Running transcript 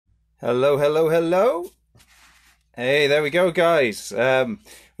Hello, hello, hello. Hey, there we go, guys.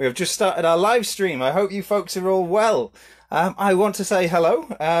 We have just started our live stream. I hope you folks are all well. I want to say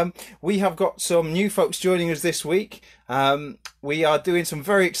hello. We have got some new folks joining us this week. We are doing some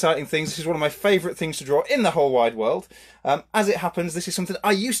very exciting things. This is one of my favourite things to draw in the whole wide world. As it happens, this is something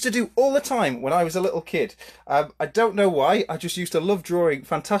I used to do all the time when I was a little kid. I don't know why. I just used to love drawing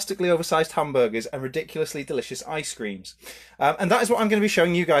fantastically oversized hamburgers and ridiculously delicious ice creams. And that is what I'm going to be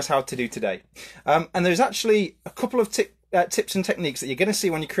showing you guys how to do today. And there's actually a couple of tips and techniques that you're going to see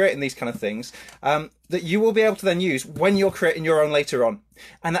when you're creating these kind of things that you will be able to then use when you're creating your own later on.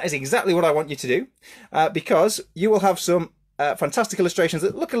 And that is exactly what I want you to do, because you will have some fantastic illustrations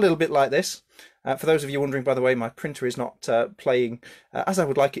that look a little bit like this. For those of you wondering, by the way, my printer is not playing as I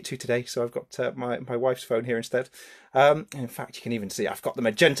would like it to today, so I've got my wife's phone here instead. And in fact, you can even see I've got the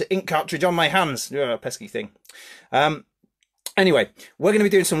magenta ink cartridge on my hands. Pesky thing. Anyway, we're going to be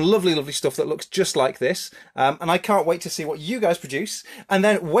doing some lovely, lovely stuff that looks just like this. And I can't wait to see what you guys produce. And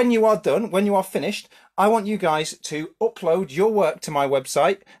then when you are done, when you are finished, I want you guys to upload your work to my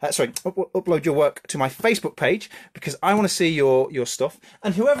website. Upload your work to my Facebook page, because I want to see your stuff.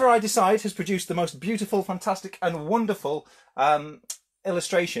 And whoever I decide has produced the most beautiful, fantastic and wonderful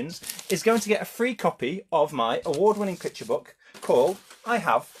illustrations is going to get a free copy of my award-winning picture book called I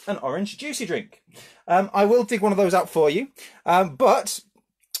Have an Orange Juicy Drink. I will dig one of those out for you, but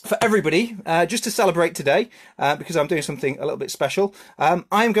for everybody, just to celebrate today, because I'm doing something a little bit special,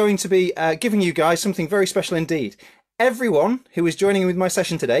 I'm going to be giving you guys something very special indeed. Everyone who is joining with my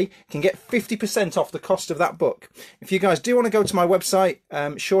session today can get 50% off the cost of that book. If you guys do want to go to my website,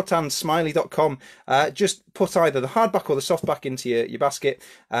 shorthandsmiley.com, just put either the hardback or the softback into your basket,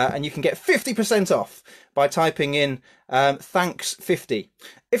 and you can get 50% off by typing in thanks 50.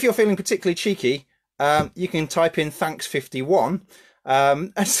 If you're feeling particularly cheeky, you can type in thanks 51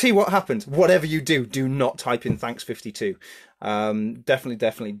 and see what happens. Whatever you do, do not type in thanks 52. Definitely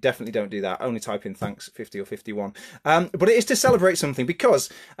don't do that. Only type in thanks 50 or 51. But it is to celebrate something, because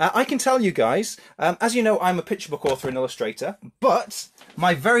I can tell you guys, as you know, I'm a picture book author and illustrator, but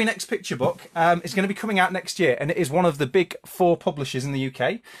my very next picture book is going to be coming out next year, and it is one of the big 4 publishers in the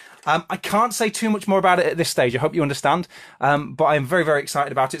UK. I can't say too much more about it at this stage, I hope you understand, but I'm very, very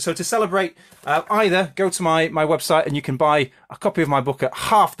excited about it. So to celebrate, either go to my website and you can buy a copy of my book at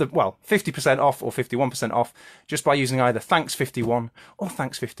 50% off or 51% off, just by using either thanks 51 or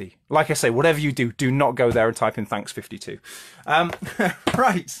thanks 50. Like I say, whatever you do, do not go there and type in thanks 52.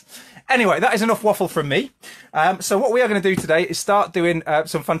 Right. Anyway, that is enough waffle from me. So what we are going to do today is start doing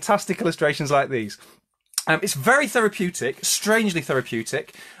some fantastic illustrations like these. It's very therapeutic, strangely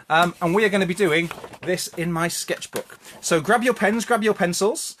therapeutic, and we are going to be doing this in my sketchbook. So grab your pens, grab your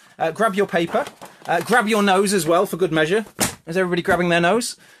pencils, grab your paper, grab your nose as well for good measure. Is everybody grabbing their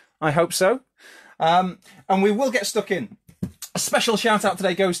nose? I hope so. And we will get stuck in. A special shout out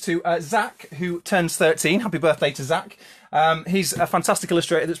today goes to Zach, who turns 13. Happy birthday to Zach. He's a fantastic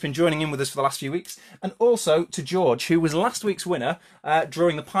illustrator that's been joining in with us for the last few weeks. And also to George, who was last week's winner,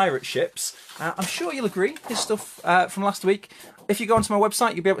 drawing the pirate ships. I'm sure you'll agree, his stuff from last week. If you go onto my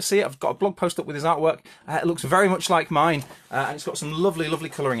website, you'll be able to see it. I've got a blog post up with his artwork. It looks very much like mine, and it's got some lovely, lovely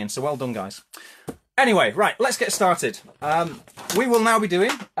colouring in. So well done, guys. Anyway, right, let's get started. We will now be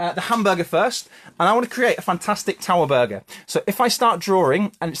doing the hamburger first, and I want to create a fantastic tower burger. So if I start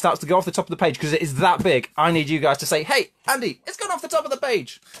drawing and it starts to go off the top of the page, because it is that big, I need you guys to say, hey, Andy, it's gone off the top of the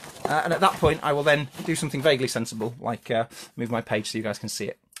page. And at that point, I will then do something vaguely sensible, like move my page so you guys can see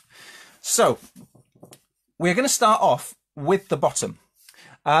it. So we're going to start off with the bottom.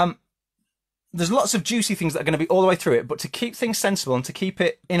 There's lots of juicy things that are going to be all the way through it, but to keep things sensible and to keep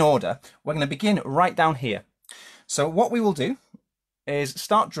it in order, we're going to begin right down here. So what we will do is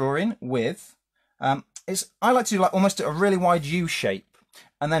start drawing with, I like to do like almost a really wide U shape.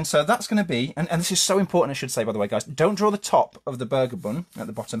 And then so that's going to be, and this is so important I should say, by the way, guys, don't draw the top of the burger bun at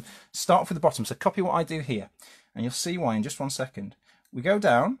the bottom. Start off with the bottom. So copy what I do here, and you'll see why in just one second. We go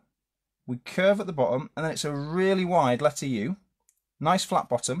down, we curve at the bottom, and then it's a really wide letter U, nice flat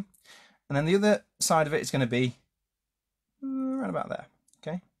bottom. And then the other side of it is going to be right about there,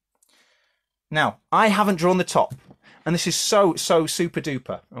 okay? Now, I haven't drawn the top, and this is so super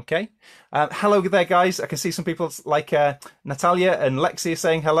duper, okay? Hello there, guys. I can see some people like Natalia and Lexi are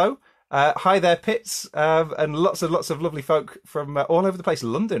saying hello. Hi there, Pits, and lots of lovely folk from all over the place.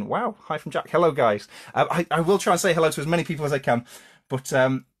 London, wow. Hi from Jack. Hello, guys. I will try and say hello to as many people as I can, but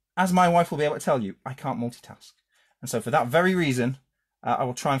as my wife will be able to tell you, I can't multitask. And so for that very reason, I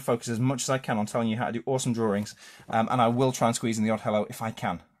will try and focus as much as I can on telling you how to do awesome drawings, and I will try and squeeze in the odd hello if I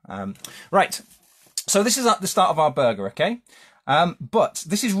can. Right, so this is at the start of our burger, okay? But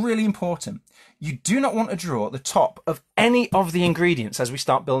this is really important. You do not want to draw the top of any of the ingredients as we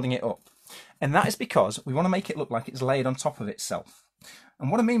start building it up. And that is because we want to make it look like it's laid on top of itself. And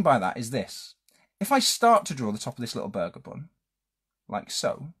what I mean by that is this. If I start to draw the top of this little burger bun, like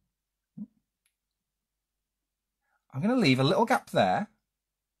so, I'm going to leave a little gap there.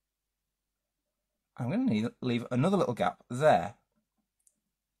 I'm going to leave another little gap there.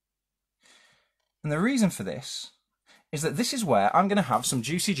 And the reason for this is that this is where I'm going to have some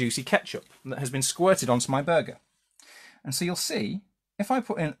juicy ketchup that has been squirted onto my burger. And so you'll see, if I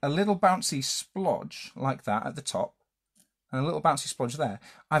put in a little bouncy splodge like that at the top, and a little bouncy splodge there,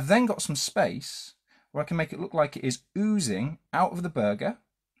 I've then got some space where I can make it look like it is oozing out of the burger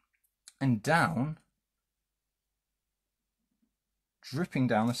and down, dripping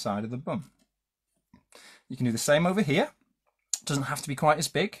down the side of the bun. You can do the same over here. It doesn't have to be quite as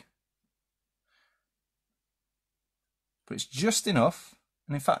big, but it's just enough.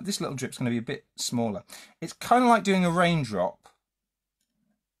 And in fact, this little drip's going to be a bit smaller. It's kind of like doing a raindrop.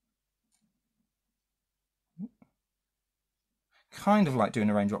 Kind of like doing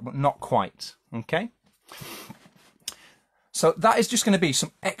a raindrop, but not quite. Okay. So that is just going to be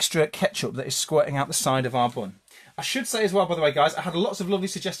some extra ketchup that is squirting out the side of our bun. I should say as well, by the way, guys, I had lots of lovely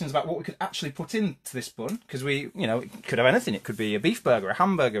suggestions about what we could actually put into this bun, because we, you know, it could have anything. It could be a beef burger, a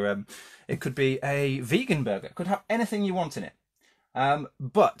hamburger, it could be a vegan burger. It could have anything you want in it.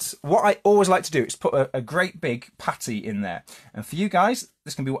 But what I always like to do is put a great big patty in there. And for you guys,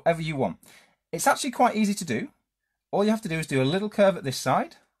 this can be whatever you want. It's actually quite easy to do. All you have to do is do a little curve at this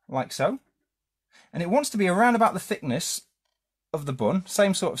side, like so. And it wants to be around about the thickness of the bun,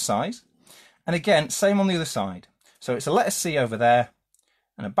 same sort of size. And again, same on the other side. So it's a letter C over there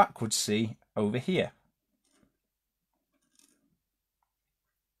and a backwards C over here.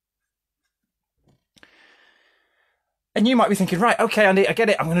 And you might be thinking, right, okay, Andy, I get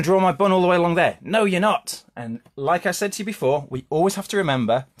it. I'm going to draw my bun all the way along there. No, you're not. And like I said to you before, we always have to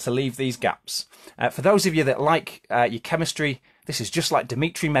remember to leave these gaps. For those of you that like your chemistry, this is just like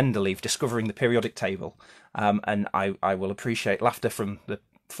Dmitri Mendeleev discovering the periodic table. And I will appreciate laughter from the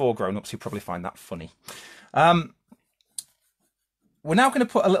 4 grown-ups who probably find that funny. We're now going to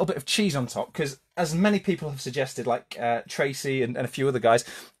put a little bit of cheese on top because, as many people have suggested, like Tracy and a few other guys,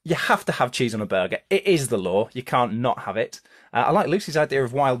 you have to have cheese on a burger. It is the law. You can't not have it. I like Lucy's idea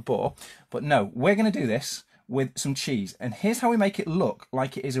of wild boar, but no, we're going to do this with some cheese. And here's how we make it look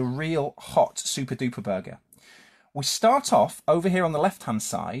like it is a real hot super duper burger. We start off over here on the left-hand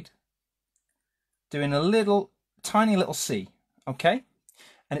side doing a little, tiny little C, okay?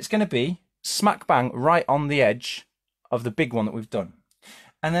 And it's going to be smack bang right on the edge of the big one that we've done.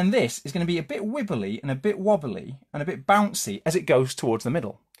 And then this is going to be a bit wibbly and a bit wobbly and a bit bouncy as it goes towards the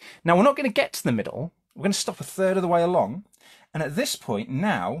middle. Now we're not going to get to the middle. We're going to stop a third of the way along. And at this point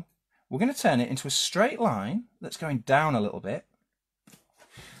now, we're going to turn it into a straight line that's going down a little bit.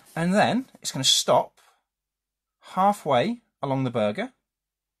 And then it's going to stop halfway along the burger.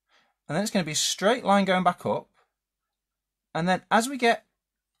 And then it's going to be a straight line going back up. And then as we get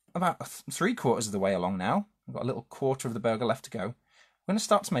about 3/4 of the way along now, we've got a little quarter of the burger left to go, we're going to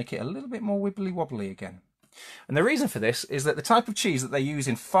start to make it a little bit more wibbly wobbly again. And the reason for this is that the type of cheese that they use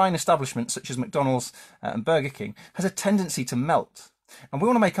in fine establishments such as McDonald's and Burger King has a tendency to melt. And we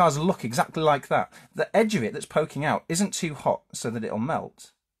want to make ours look exactly like that. The edge of it that's poking out isn't too hot so that it'll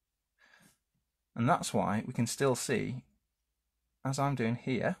melt. And that's why we can still see, as I'm doing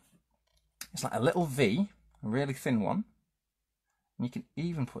here, it's like a little V, a really thin one. And you can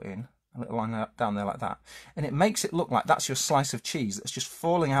even put in a little line down there like that. And it makes it look like that's your slice of cheese that's just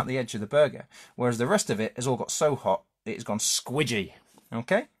falling out the edge of the burger. Whereas the rest of it has all got so hot, it's gone squidgy.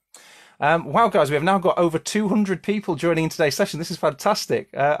 Okay? Wow, guys, we have now got over 200 people joining in today's session. This is fantastic.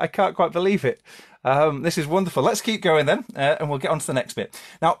 I can't quite believe it. This is wonderful. Let's keep going then, and we'll get on to the next bit.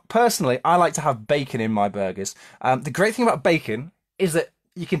 Now, personally, I like to have bacon in my burgers. The great thing about bacon is that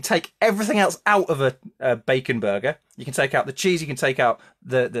you can take everything else out of a bacon burger. You can take out the cheese, you can take out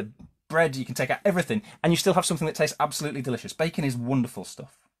the bread, you can take out everything, and you still have something that tastes absolutely delicious. Bacon is wonderful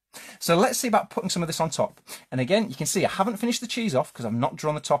stuff. So let's see about putting some of this on top. And again, you can see I haven't finished the cheese off because I've not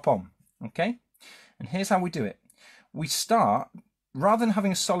drawn the top on. Okay? And here's how we do it. We start, rather than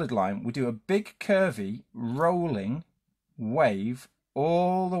having a solid line, we do a big curvy rolling wave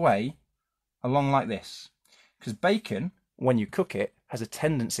all the way along like this. Because bacon, when you cook it, has a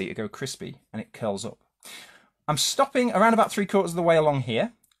tendency to go crispy and it curls up. I'm stopping around about 3/4 of the way along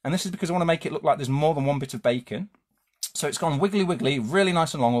here. And this is because I want to make it look like there's more than one bit of bacon. So it's gone wiggly wiggly, really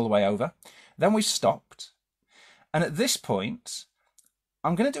nice and long all the way over. Then we've stopped. And at this point,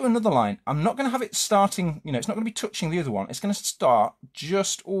 I'm going to do another line. I'm not going to have it starting, it's not going to be touching the other one. It's going to start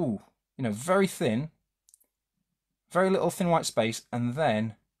just, very thin, very little thin white space, and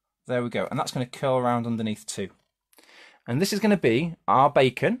then there we go. And that's going to curl around underneath too. And this is going to be our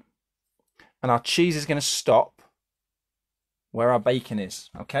bacon, and our cheese is going to stop where our bacon is.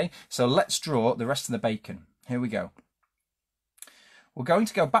 Okay, so let's draw the rest of the bacon. Here we go. We're going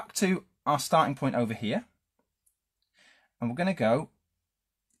to go back to our starting point over here, and we're going to go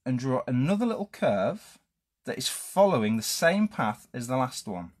and draw another little curve that is following the same path as the last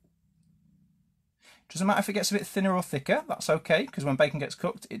one. Doesn't matter if it gets a bit thinner or thicker, that's okay, because when bacon gets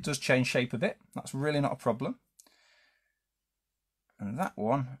cooked it does change shape a bit. That's really not a problem. And that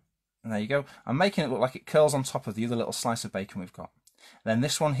one, and there you go. I'm making it look like it curls on top of the other little slice of bacon we've got. Then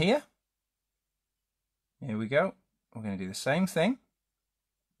this one here we go. We're going to do the same thing.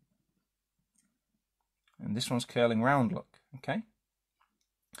 And this one's curling round, look, okay?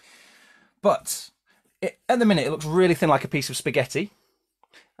 But at the minute, it looks really thin, like a piece of spaghetti.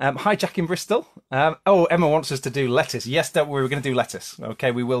 Hi, Jack in Bristol. Oh, Emma wants us to do lettuce. Yes, don't worry, we're going to do lettuce.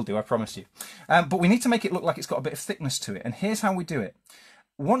 Okay, we will do, I promise you. But we need to make it look like it's got a bit of thickness to it. And here's how we do it.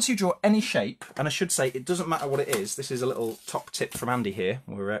 Once you draw any shape, and I should say it doesn't matter what it is. This is a little top tip from Andy here.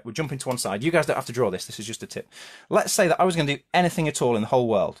 We're jumping to one side. You guys don't have to draw this. This is just a tip. Let's say that I was going to do anything at all in the whole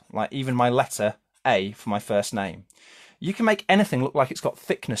world, like even my letter A for my first name. You can make anything look like it's got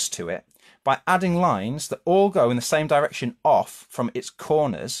thickness to it by adding lines that all go in the same direction off from its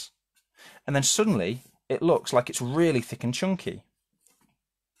corners, and then suddenly it looks like it's really thick and chunky.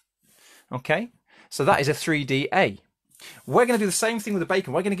 Okay, so that is a 3D A. We're going to do the same thing with the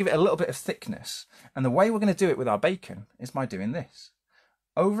bacon. We're going to give it a little bit of thickness, and the way we're going to do it with our bacon is by doing this.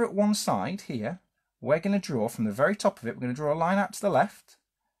 Over at one side here, we're going to draw from the very top of it, we're going to draw a line out to the left,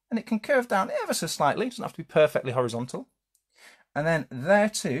 and it can curve down ever so slightly. It doesn't have to be perfectly horizontal. And then there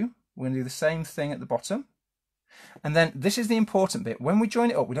too, we're going to do the same thing at the bottom. And then this is the important bit. When we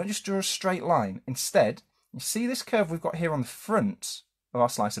join it up, we don't just draw a straight line. Instead, you see this curve we've got here on the front of our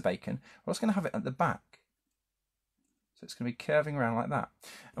slice of bacon? We're also going to have it at the back. So it's going to be curving around like that.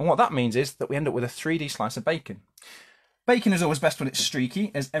 And what that means is that we end up with a 3D slice of bacon. Bacon is always best when it's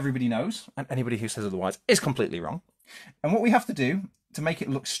streaky, as everybody knows, and anybody who says otherwise is completely wrong. And what we have to do to make it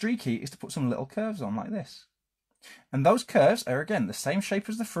look streaky is to put some little curves on like this. And those curves are, again, the same shape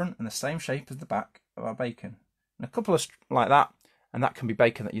as the front and the same shape as the back of our bacon. And a couple of like that, and that can be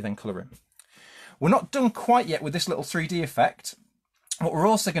bacon that you then colour in. We're not done quite yet with this little 3D effect. What we're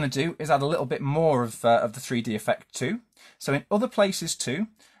also going to do is add a little bit more of the 3D effect too. So in other places too,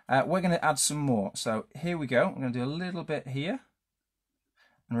 we're going to add some more. So here we go. I'm going to do a little bit here.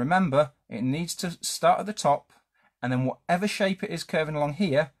 And remember, it needs to start at the top, and then whatever shape it is curving along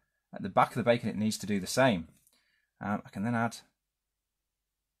here, at the back of the bacon, it needs to do the same. I can then add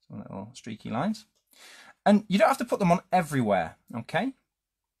some little streaky lines. And you don't have to put them on everywhere, okay?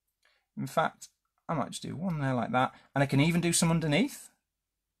 In fact, I might just do one there like that. And I can even do some underneath,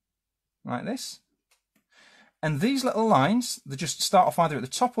 like this. And these little lines, they just start off either at the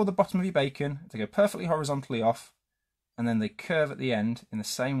top or the bottom of your bacon. They go perfectly horizontally off, and then they curve at the end in the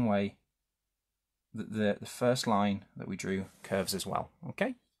same way that the first line that we drew curves as well,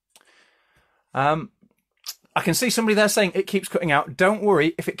 okay? I can see somebody there saying it keeps cutting out. Don't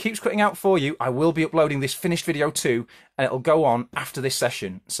worry, if it keeps cutting out for you, I will be uploading this finished video too, and it'll go on after this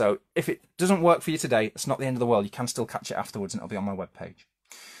session. So if it doesn't work for you today, it's not the end of the world. You can still catch it afterwards, and it'll be on my webpage.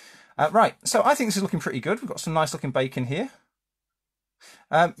 Right, so I think this is looking pretty good. We've got some nice looking bacon here.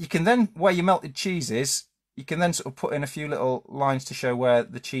 You can then, where your melted cheese is, you can then sort of put in a few little lines to show where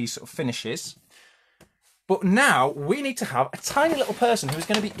the cheese sort of finishes. But now we need to have a tiny little person who's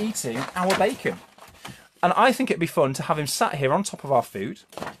going to be eating our bacon. And I think it'd be fun to have him sat here on top of our food.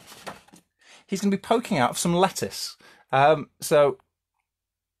 He's going to be poking out of some lettuce. So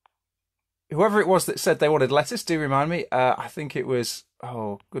whoever it was that said they wanted lettuce, do remind me. I think it was,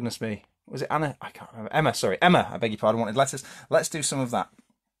 oh, goodness me. Was it Anna? I can't remember. Emma, sorry. Emma, I beg your pardon, wanted lettuce. Let's do some of that.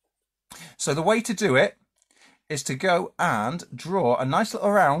 So the way to do it is to go and draw a nice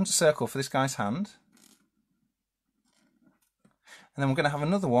little round circle for this guy's hand. And then we're going to have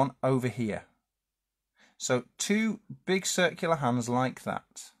another one over here. So two big circular hands like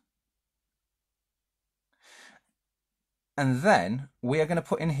that. And then we are going to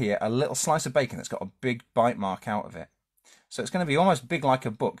put in here a little slice of bacon that's got a big bite mark out of it. So it's going to be almost big like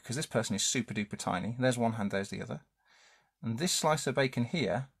a book, because this person is super duper tiny. There's one hand, there's the other. And this slice of bacon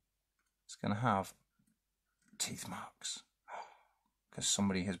here is going to have teeth marks, because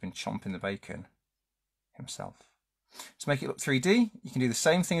somebody has been chomping the bacon himself. To make it look 3D, you can do the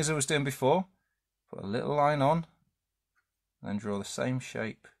same thing as I was doing before. Put a little line on, and then draw the same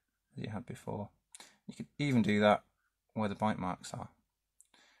shape as you had before. You could even do that where the bite marks are.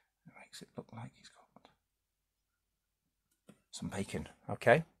 It makes it look like he's got some bacon,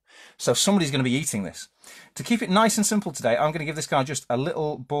 okay? So somebody's going to be eating this. To keep it nice and simple today, I'm going to give this guy just a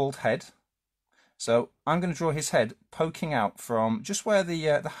little bald head. So I'm going to draw his head poking out from just where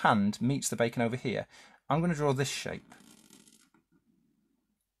the hand meets the bacon over here. I'm going to draw this shape.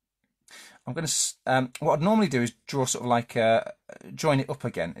 I'm going to, what I'd normally do is draw sort of like, join it up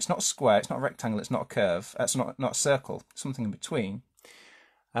again. It's not a square, it's not a rectangle, it's not a curve, it's not a circle, something in between.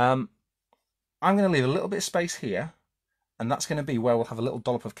 I'm going to leave a little bit of space here, and that's going to be where we'll have a little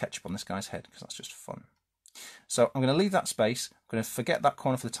dollop of ketchup on this guy's head, because that's just fun. So I'm going to leave that space, I'm going to forget that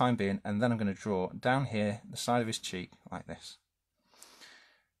corner for the time being, and then I'm going to draw down here, the side of his cheek, like this.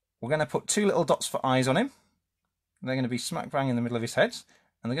 We're going to put two little dots for eyes on him. They're going to be smack bang in the middle of his head,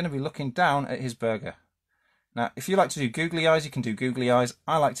 and they're going to be looking down at his burger. Now, if you like to do googly eyes, you can do googly eyes.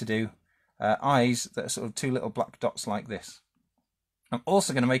 I like to do eyes that are sort of two little black dots like this. I'm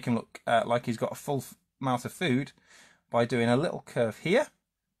also going to make him look like he's got a full mouth of food by doing a little curve here.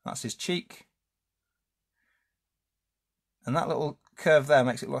 That's his cheek. And that little curve there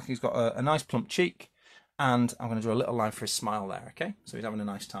makes it look like he's got a nice plump cheek. And I'm going to draw a little line for his smile there, okay? So he's having a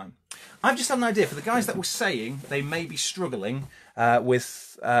nice time. I've just had an idea for the guys that were saying they may be struggling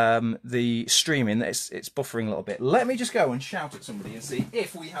with the streaming, that it's buffering a little bit. Let me just go and shout at somebody and see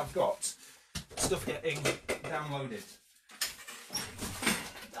if we have got stuff getting downloaded.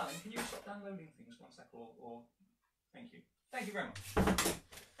 Darling, can you stop downloading things one sec? Or thank you. Thank you very much.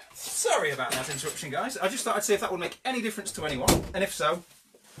 Sorry about that interruption, guys. I just thought I'd see if that would make any difference to anyone, and if so,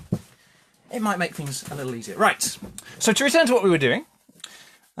 it might make things a little easier. Right, so to return to what we were doing,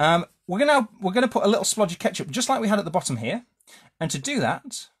 we're going to put a little splodge of ketchup, just like we had at the bottom here. And to do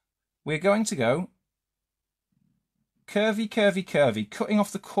that, we're going to go curvy, curvy, curvy, cutting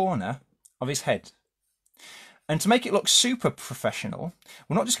off the corner of his head. And to make it look super professional,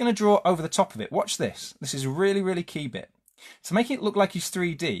 we're not just going to draw over the top of it. Watch this. This is a really, really key bit. To make it look like he's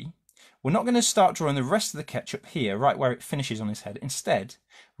 3D, we're not going to start drawing the rest of the ketchup here, right where it finishes on his head. Instead,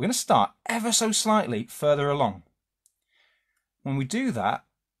 we're going to start ever so slightly further along. When we do that,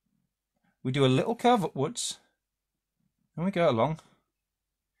 we do a little curve upwards, and we go along.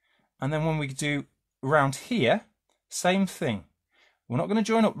 And then when we do around here, same thing. We're not going to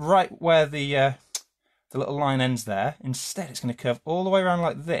join up right where the little line ends there. Instead, it's going to curve all the way around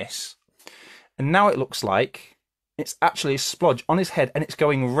like this. And now it looks like it's actually a splodge on his head, and it's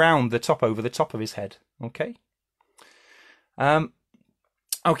going round the top, over the top of his head. Okay.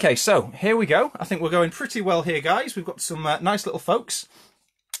 Okay, so here we go. I think we're going pretty well here, guys. We've got some nice little folks.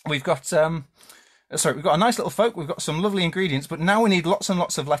 We've got we've got a nice little folk. We've got some lovely ingredients, but now we need lots and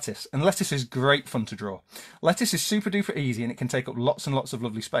lots of lettuce. And lettuce is great fun to draw. Lettuce is super duper easy, and it can take up lots and lots of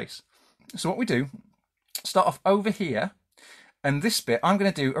lovely space. So what we do, start off over here, and this bit I'm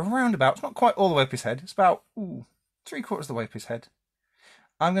going to do around about, it's not quite all the way up his head, it's about 3/4 of the way up his head.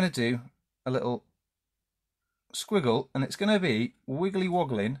 I'm going to do a little squiggle, and it's going to be wiggly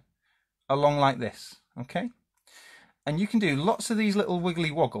woggling along like this, okay? And you can do lots of these little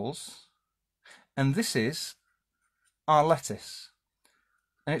wiggly woggles, and this is our lettuce.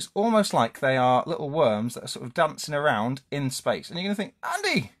 And it's almost like they are little worms that are sort of dancing around in space. And you're going to think,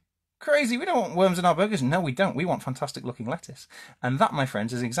 Andy, crazy, we don't want worms in our burgers. No, we don't. We want fantastic looking lettuce. And that, my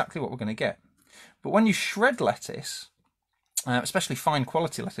friends, is exactly what we're going to get. But when you shred lettuce, especially fine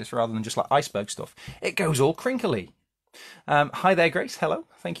quality lettuce rather than just like iceberg stuff, it goes all crinkly. Hi there, Grace. Hello.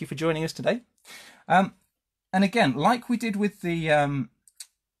 Thank you for joining us today. And again, like we did with the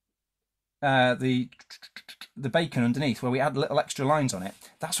bacon underneath, where we add little extra lines on it,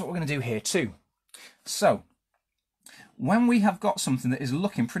 that's what we're going to do here too. So when we have got something that is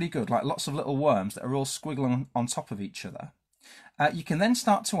looking pretty good, like lots of little worms that are all squiggling on top of each other, you can then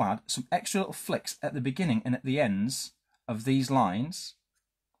start to add some extra little flicks at the beginning and at the ends of these lines.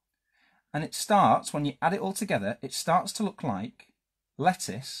 And it starts, when you add it all together, it starts to look like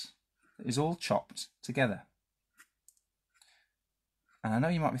lettuce that is all chopped together. And I know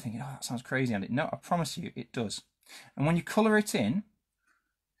you might be thinking, oh, that sounds crazy, Andy. No, I promise you, it does. And when you colour it in,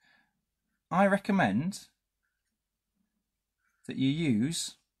 I recommend that you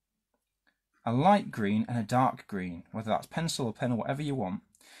use a light green and a dark green, whether that's pencil or pen or whatever you want.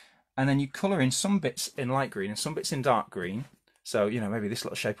 And then you colour in some bits in light green and some bits in dark green. So, you know, maybe this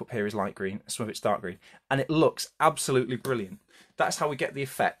little shape up here is light green, some of it's dark green. And it looks absolutely brilliant. That's how we get the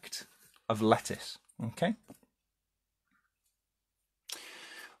effect of lettuce, okay?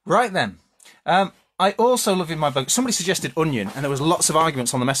 Right then, I also love in my burger, somebody suggested onion, and there was lots of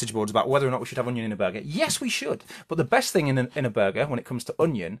arguments on the message boards about whether or not we should have onion in a burger. Yes, we should. But the best thing in a burger, when it comes to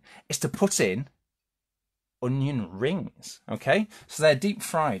onion, is to put in onion rings, okay? So they're deep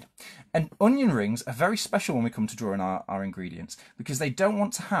fried. And onion rings are very special when we come to drawing our ingredients, because they don't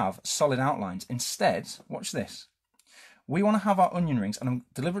want to have solid outlines. Instead, watch this. We want to have our onion rings, and I'm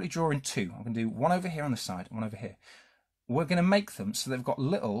deliberately drawing two. I'm going to do one over here on the side and one over here. We're going to make them so they've got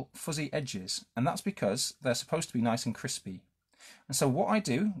little fuzzy edges, and that's because they're supposed to be nice and crispy. And so what I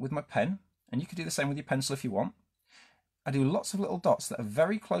do with my pen, and you could do the same with your pencil if you want, I do lots of little dots that are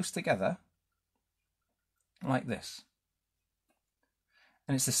very close together, like this.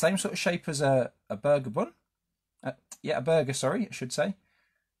 And it's the same sort of shape as a burger bun. A burger, sorry, I should say.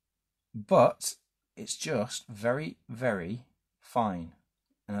 But it's just very, very fine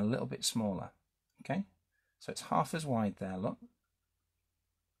and a little bit smaller, okay? So it's half as wide there, look.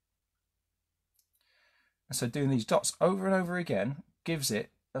 And so doing these dots over and over again gives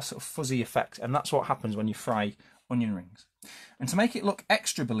it a sort of fuzzy effect, and that's what happens when you fry onion rings. And to make it look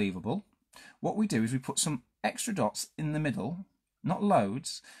extra believable, what we do is we put some extra dots in the middle, not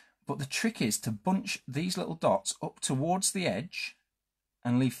loads, but the trick is to bunch these little dots up towards the edge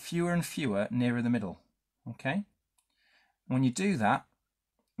and leave fewer and fewer nearer the middle, okay? When you do that,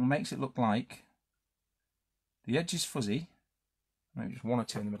 it makes it look like the edge is fuzzy, maybe just one or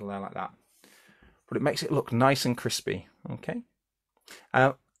two in the middle there like that, but it makes it look nice and crispy, okay?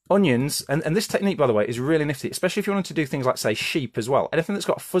 Onions, and this technique, by the way, is really nifty, especially if you wanted to do things like, say, sheep as well. Anything that's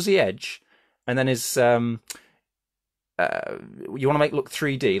got a fuzzy edge and then is, you want to make look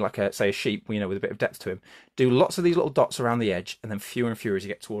 3D, like, say, a sheep, you know, with a bit of depth to him. Do lots of these little dots around the edge and then fewer and fewer as you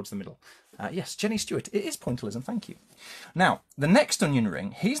get towards the middle. Yes, Jenny Stewart, it is pointillism, thank you. Now, the next onion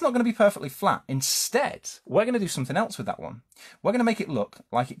ring, he's not going to be perfectly flat. Instead, we're going to do something else with that one. We're going to make it look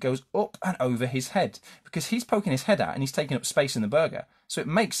like it goes up and over his head, because he's poking his head out and he's taking up space in the burger. So it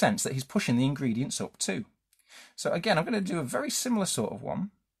makes sense that he's pushing the ingredients up too. So again, I'm going to do a very similar sort of one.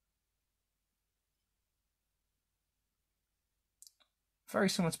 Very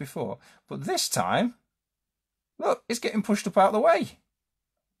similar to before. But this time, look, it's getting pushed up out of the way.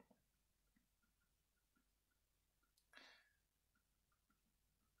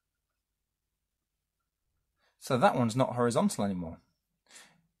 So that one's not horizontal anymore.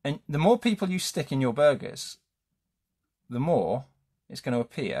 And the more people you stick in your burgers, the more it's going to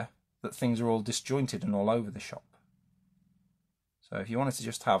appear that things are all disjointed and all over the shop. So if you wanted to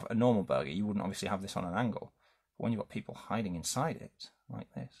just have a normal burger, you wouldn't obviously have this on an angle. But when you've got people hiding inside it,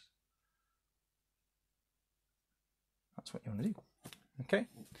 like this, that's what you want to do. Okay?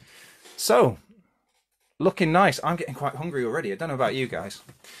 So, looking nice. I'm getting quite hungry already. I don't know about you guys.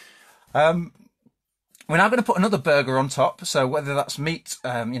 We're now going to put another burger on top, so whether that's meat,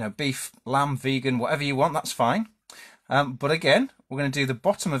 you know, beef, lamb, vegan, whatever you want, that's fine. But again, we're going to do the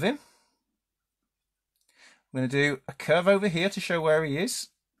bottom of him. We're going to do a curve over here to show where he is.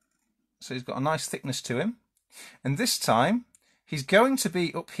 So he's got a nice thickness to him. And this time, he's going to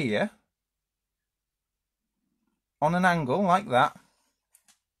be up here on an angle like that.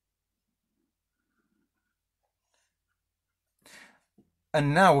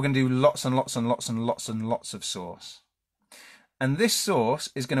 And now we're going to do lots and lots and lots and lots and lots of sauce. And this sauce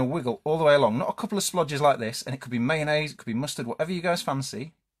is going to wiggle all the way along. Not a couple of splodges like this, and it could be mayonnaise, it could be mustard, whatever you guys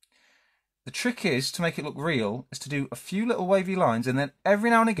fancy. The trick is, to make it look real, is to do a few little wavy lines, and then every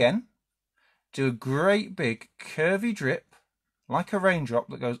now and again, do a great big curvy drip, like a raindrop,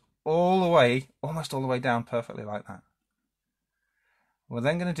 that goes all the way, almost all the way down perfectly like that. We're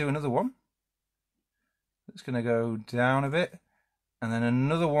then going to do another one. It's going to go down a bit. And then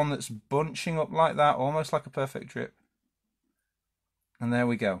another one that's bunching up like that, almost like a perfect drip. And there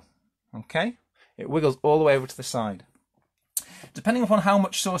we go. Okay? It wiggles all the way over to the side. Depending upon how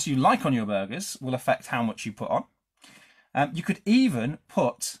much sauce you like on your burgers will affect how much you put on. You could even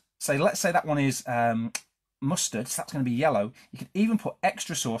put, say, let's say that one is mustard, so that's going to be yellow. You could even put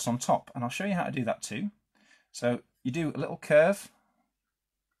extra sauce on top, and I'll show you how to do that too. So you do a little curve,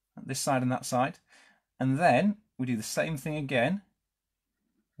 this side and that side, and then we do the same thing again.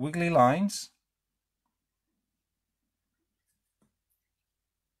 Wiggly lines,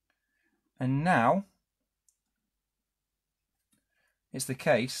 and now it's the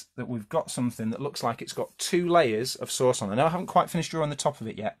case that we've got something that looks like it's got 2 layers of sauce on. I know I haven't quite finished drawing the top of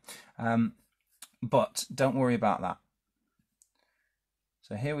it yet, but don't worry about that.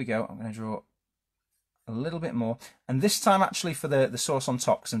 So here we go. I'm going to draw a little bit more, and this time actually for the sauce on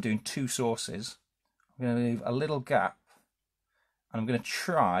top, because I'm doing 2 sauces, I'm going to leave a little gap. And I'm going to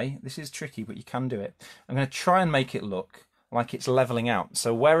try, this is tricky, but you can do it. I'm going to try and make it look like it's leveling out.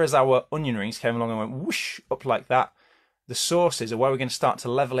 So whereas our onion rings came along and went whoosh up like that, the sauces are where we're going to start to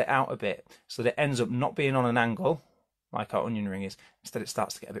level it out a bit so that it ends up not being on an angle like our onion ring is. Instead it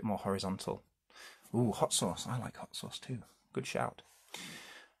starts to get a bit more horizontal. Ooh, hot sauce. I like hot sauce too. Good shout.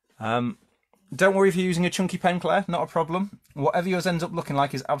 Don't worry if you're using a chunky pen, Claire. Not a problem. Whatever yours ends up looking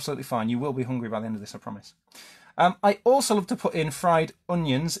like is absolutely fine. You will be hungry by the end of this, I promise. I also love to put in fried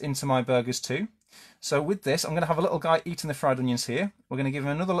onions into my burgers too. So with this, I'm going to have a little guy eating the fried onions here. We're going to give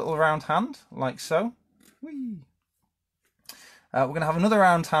him another little round hand, like so. Whee! We're going to have another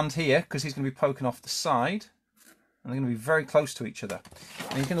round hand here, because he's going to be poking off the side. And they're going to be very close to each other.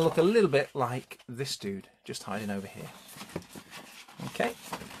 And he's going to look a little bit like this dude, just hiding over here. Okay.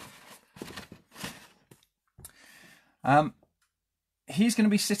 He's going to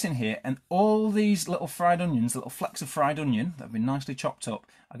be sitting here, and all these little fried onions, little flecks of fried onion that have been nicely chopped up,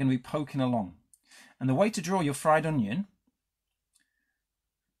 are going to be poking along. And the way to draw your fried onion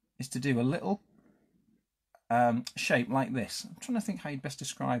is to do a little shape like this. I'm trying to think how you'd best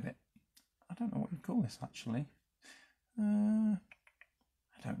describe it. I don't know what you'd call this, actually. I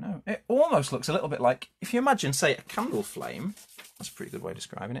don't know. It almost looks a little bit like, if you imagine, say, a candle flame. That's a pretty good way of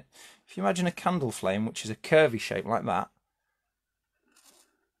describing it. If you imagine a candle flame, which is a curvy shape like that,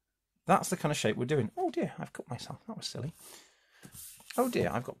 that's the kind of shape we're doing. Oh dear, I've cut myself. That was silly. Oh dear,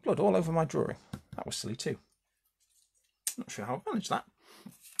 I've got blood all over my drawing. That was silly too. Not sure how I managed that.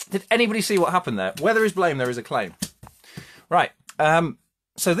 Did anybody see what happened there? Where there is blame, there is a claim. Right.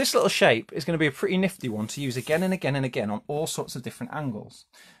 So this little shape is going to be a pretty nifty one to use again and again and again on all sorts of different angles,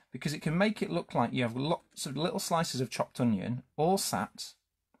 because it can make it look like you have lots of little slices of chopped onion all sat,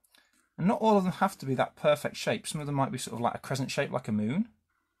 and not all of them have to be that perfect shape. Some of them might be sort of like a crescent shape, like a moon.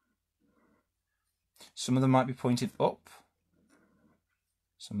 Some of them might be pointed up.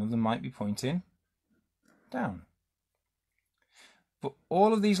 Some of them might be pointing down. But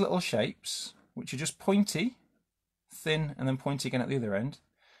all of these little shapes, which are just pointy, thin, and then pointy again at the other end,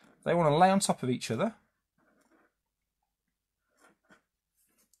 they want to lay on top of each other.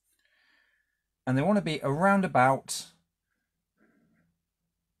 And they want to be around about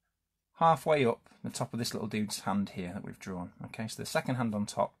halfway up the top of this little dude's hand here that we've drawn. Okay, so the second hand on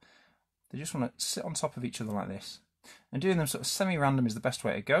top, they just want to sit on top of each other like this. And doing them sort of semi-random is the best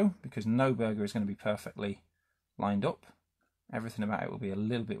way to go, because no burger is going to be perfectly lined up. Everything about it will be a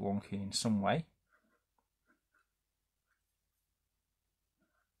little bit wonky in some way.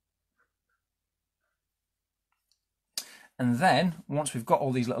 And then, once we've got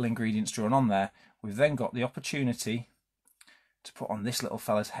all these little ingredients drawn on there, we've then got the opportunity to put on this little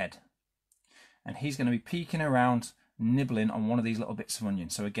fella's head. And he's going to be peeking around, nibbling on one of these little bits of onion.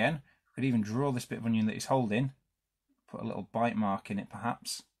 So again, we could even draw this bit of onion that he's holding, put a little bite mark in it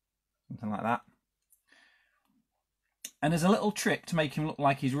perhaps, something like that. And as a little trick to make him look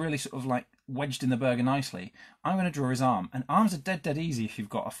like he's really sort of like wedged in the burger nicely, I'm going to draw his arm. And arms are dead easy if you've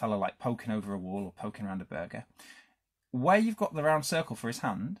got a fella like poking over a wall or poking around a burger. Where you've got the round circle for his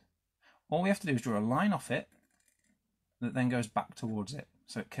hand, all we have to do is draw a line off it that then goes back towards it,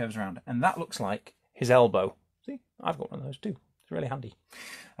 so it curves around. And that looks like his elbow. See, I've got one of those too. It's really handy.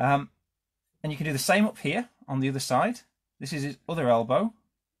 And you can do the same up here on the other side. This is his other elbow.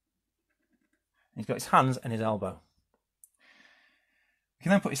 He's got his hands and his elbow. You can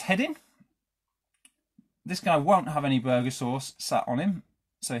then put his head in. This guy won't have any burger sauce sat on him,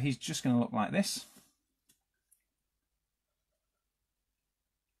 so he's just going to look like this.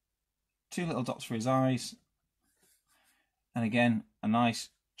 Two little dots for his eyes, and again a nice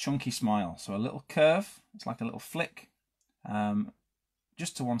chunky smile, so a little curve, it's like a little flick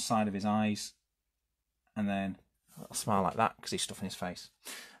just to one side of his eyes, and then a little smile like that because he's stuffing his face.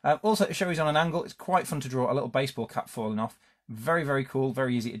 Also, to show he's on an angle, it's quite fun to draw a little baseball cap falling off. Very cool,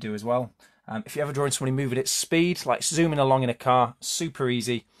 very easy to do as well. If you're ever drawing somebody moving at speed, like zooming along in a car, super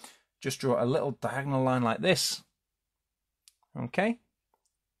easy. Just draw a little diagonal line like this. Okay.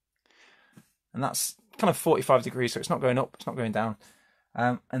 And that's kind of 45 degrees, so it's not going up, it's not going down.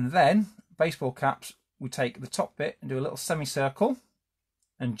 And then, baseball caps, we take the top bit and do a little semicircle.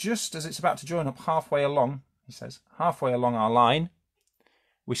 And just as it's about to join up halfway along, he says, halfway along our line,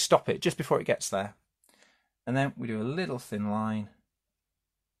 we stop it just before it gets there. And then we do a little thin line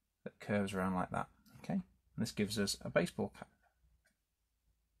that curves around like that. Okay, and this gives us a baseball cap.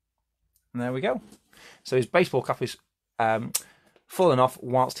 And there we go. So his baseball cap is falling off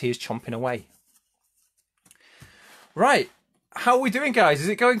whilst he is chomping away. Right, how are we doing, guys? Is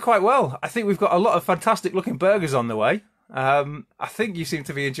it going quite well? I think we've got a lot of fantastic looking burgers on the way. I think you seem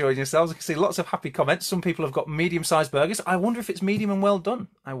to be enjoying yourselves. I can see lots of happy comments. Some people have got medium-sized burgers. I wonder if it's medium and well done.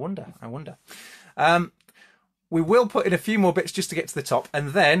 I wonder. We will put in a few more bits just to get to the top,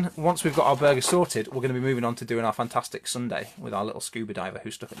 and then once we've got our burger sorted, we're going to be moving on to doing our fantastic sundae with our little scuba diver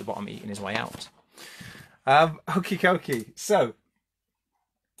who's stuck at the bottom eating his way out. Okie dokie. So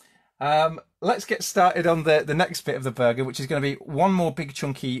let's get started on the next bit of the burger, which is going to be one more big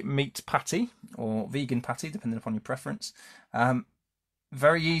chunky meat patty or vegan patty, depending upon your preference.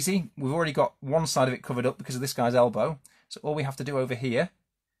 Very easy. We've already got one side of it covered up because of this guy's elbow. So all we have to do over here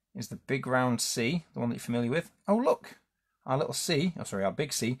is the big round C, the one that you're familiar with. Oh, look, our little C, oh sorry, our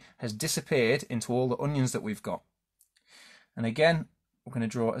big C has disappeared into all the onions that we've got. And again, we're going to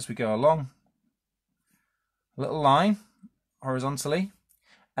draw as we go along a little line horizontally.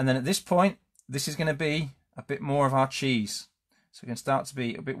 And then at this point, this is going to be a bit more of our cheese. So we can start to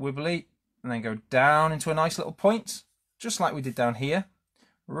be a bit wibbly and then go down into a nice little point, just like we did down here,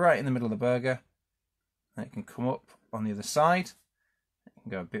 right in the middle of the burger. And it can come up on the other side. It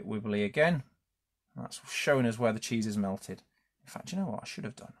can go a bit wibbly again. That's showing us where the cheese is melted. In fact, you know what I should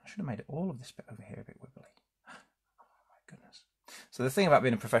have done? I should have made all of this bit over here a bit wibbly. Oh my goodness. So the thing about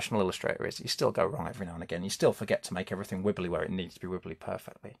being a professional illustrator is you still go wrong every now and again. You still forget to make everything wibbly where it needs to be wibbly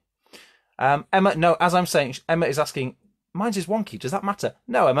perfectly. Emma, no, as I'm saying, Emma is asking, mine's is wonky. Does that matter?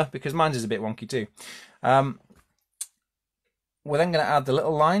 No, Emma, because mine's is a bit wonky too. We're then going to add the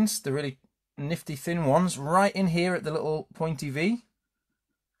little lines, the really nifty thin ones, right in here at the little pointy V.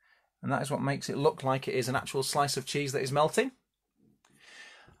 And that is what makes it look like it is an actual slice of cheese that is melting.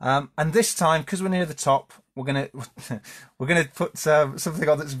 And this time, because we're near the top, we're gonna put something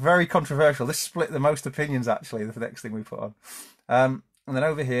on that's very controversial. This split the most opinions actually. The next thing we put on, and then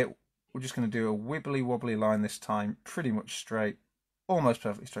over here we're just going to do a wibbly wobbly line this time, pretty much straight, almost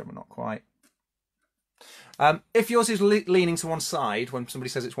perfectly straight, but not quite. If yours is leaning to one side when somebody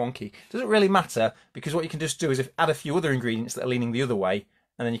says it's wonky, it doesn't really matter, because what you can just do is add a few other ingredients that are leaning the other way,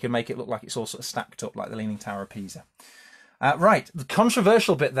 and then you can make it look like it's all sort of stacked up like the Leaning Tower of Pisa. Right, the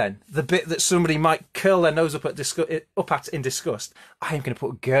controversial bit then, the bit that somebody might curl their nose up at in disgust. I am going to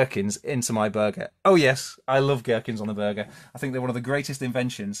put gherkins into my burger. Oh yes, I love gherkins on a burger. I think they're one of the greatest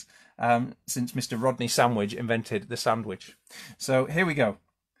inventions since Mr. Rodney Sandwich invented the sandwich. So here we go.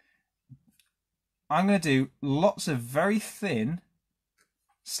 I'm going to do lots of very thin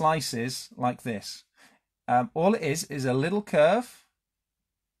slices like this. All it is a little curve,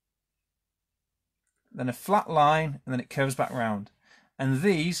 then a flat line, and then it curves back round. And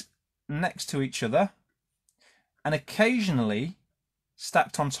these next to each other, and occasionally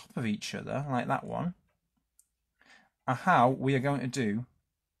stacked on top of each other, like that one, are how we are going to do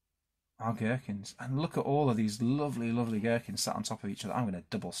our gherkins. And look at all of these lovely, lovely gherkins sat on top of each other. I'm going to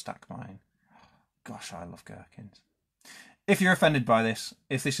double stack mine. Gosh, I love gherkins. If you're offended by this,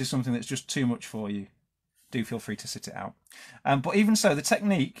 if this is something that's just too much for you, do feel free to sit it out. But even so, the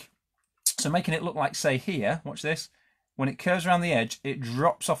technique, so making it look like, say here, watch this, when it curves around the edge, it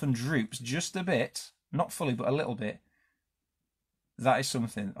drops off and droops just a bit, not fully, but a little bit. That is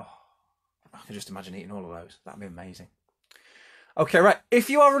something, oh, I can just imagine eating all of those. That'd be amazing. Okay, right, if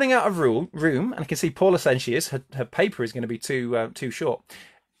you are running out of room, and I can see Paula saying she is, her paper is going to be too short,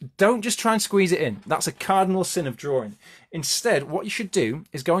 don't just try and squeeze it in. That's a cardinal sin of drawing. Instead, what you should do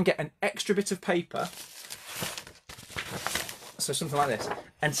is go and get an extra bit of paper, so something like this,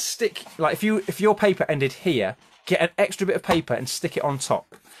 and stick, like if your paper ended here, get an extra bit of paper and stick it on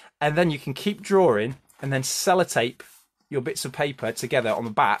top, and then you can keep drawing and then sellotape your bits of paper together on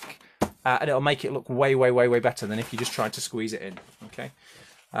the back, and it'll make it look way, way, way, way better than if you just tried to squeeze it in. Okay,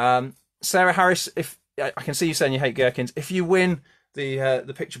 Sarah Harris, if I can see you saying you hate gherkins, if you win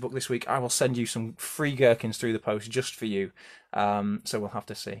the picture book this week, I will send you some free gherkins through the post just for you. So we'll have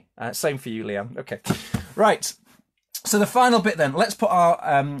to see. Same for you, Liam. Okay, right. So the final bit then, let's put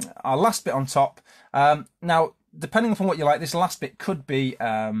our last bit on top. Now, depending upon what you like, this last bit could be,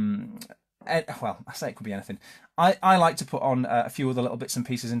 well, I say it could be anything. I like to put on a few other little bits and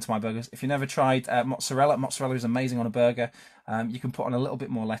pieces into my burgers. If you've never tried mozzarella is amazing on a burger. You can put on a little bit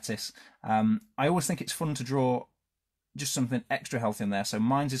more lettuce. I always think it's fun to draw just something extra healthy in there. So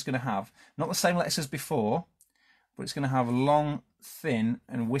mine's is going to have, not the same lettuce as before, but it's going to have long, thin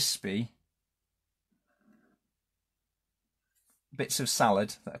and wispy bits of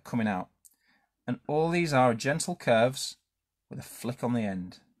salad that are coming out. And all these are gentle curves with a flick on the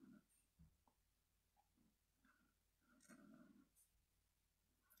end.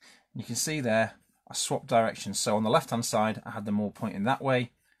 You can see there, I swapped directions. So on the left-hand side, I had them all pointing that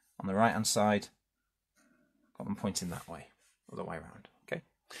way. On the right-hand side, got them pointing that way, other way around. Okay.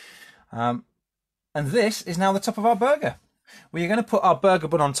 And this is now the top of our burger. We are going to put our burger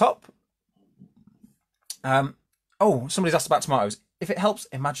bun on top. Oh, somebody's asked about tomatoes. If it helps,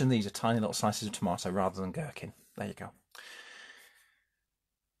 imagine these are tiny little slices of tomato rather than gherkin. There you go.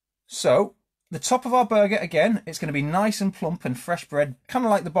 So the top of our burger, again, it's going to be nice and plump and fresh bread, kind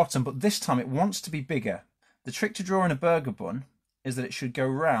of like the bottom, but this time it wants to be bigger. The trick to drawing a burger bun is that it should go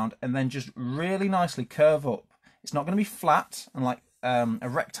round and then just really nicely curve up. It's not going to be flat and like a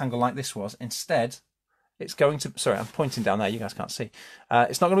rectangle like this was. Instead, it's going to, sorry, I'm pointing down there, you guys can't see.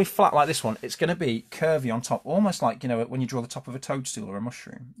 It's not going to be flat like this one. It's going to be curvy on top, almost like, you know, when you draw the top of a toadstool or a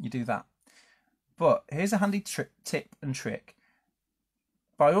mushroom, you do that. But here's a handy tip and trick.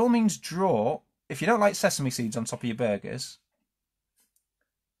 By all means draw, if you don't like sesame seeds on top of your burgers,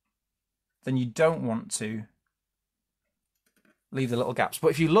 then you don't want to leave the little gaps. But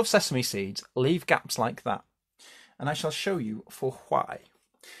if you love sesame seeds, leave gaps like that. And I shall show you for why.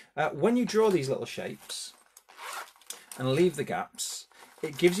 When you draw these little shapes and leave the gaps,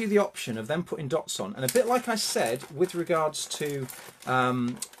 it gives you the option of then putting dots on. And a bit like I said with regards to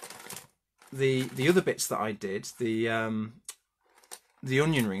the other bits that I did, the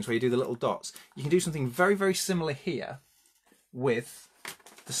onion rings where you do the little dots, you can do something very, very similar here with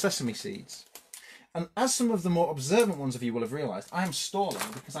the sesame seeds. And as some of the more observant ones of you will have realised, I am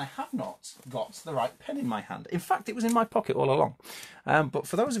stalling because I have not got the right pen in my hand. In fact, it was in my pocket all along. But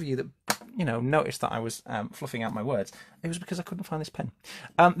for those of you that, you know, noticed that I was fluffing out my words, it was because I couldn't find this pen.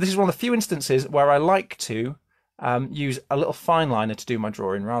 This is one of the few instances where I like to use a little fine liner to do my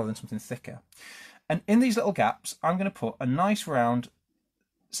drawing rather than something thicker. And in these little gaps, I'm going to put a nice round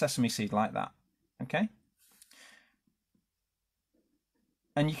sesame seed like that. Okay?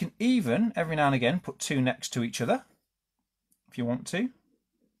 And you can even, every now and again, put two next to each other, if you want to,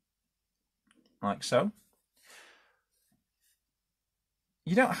 like so.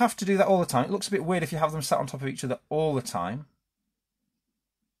 You don't have to do that all the time. It looks a bit weird if you have them sat on top of each other all the time.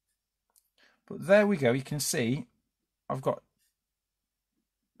 But there we go, you can see I've got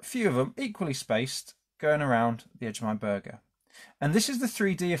a few of them equally spaced going around the edge of my burger. And this is the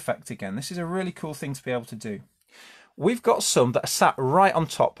 3D effect again. This is a really cool thing to be able to do. We've got some that are sat right on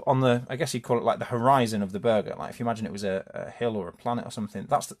top on the, I guess you'd call it like the horizon of the burger. Like if you imagine it was a hill or a planet or something,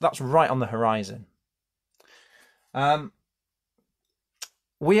 that's right on the horizon.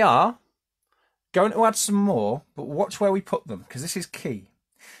 We are going to add some more, but watch where we put them, because this is key.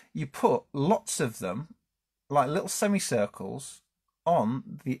 You put lots of them, like little semicircles,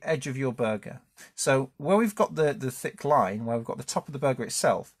 on the edge of your burger. So where we've got the thick line, where we've got the top of the burger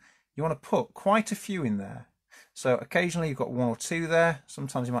itself, you want to put quite a few in there. So occasionally you've got one or two there.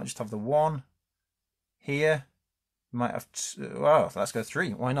 Sometimes you might just have the one here. You might have two. Well, let's go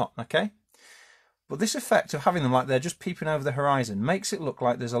three. Why not? Okay. But this effect of having them like they're just peeping over the horizon makes it look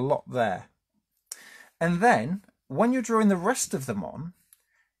like there's a lot there. And then when you're drawing the rest of them on,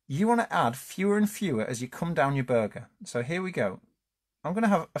 you want to add fewer and fewer as you come down your burger. So here we go. I'm going to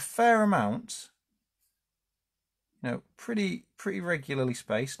have a fair amount, you know, pretty regularly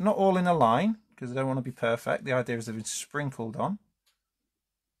spaced, not all in a line, because I don't want to be perfect. The idea is they've been sprinkled on.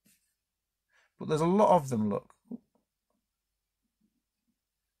 But there's a lot of them, look.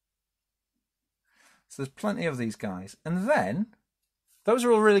 So there's plenty of these guys. And then, those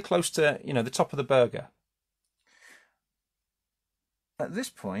are all really close to, you know, the top of the burger. At this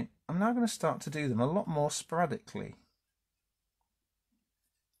point, I'm now going to start to do them a lot more sporadically.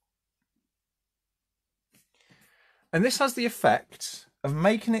 And this has the effect of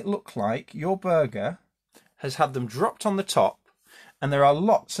making it look like your burger has had them dropped on the top, and there are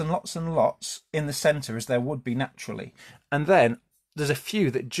lots and lots and lots in the centre, as there would be naturally. And then there's a few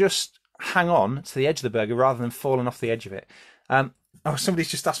that just hang on to the edge of the burger rather than falling off the edge of it. Oh,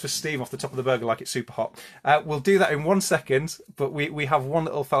 somebody's just asked for steam off the top of the burger like it's super hot. We'll do that in 1 second, but we have one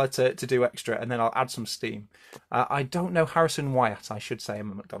little fella to do extra, and then I'll add some steam. I don't know Harrison Wyatt, I should say.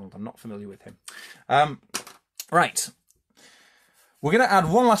 I'm a McDonald. I'm not familiar with him. Right. We're going to add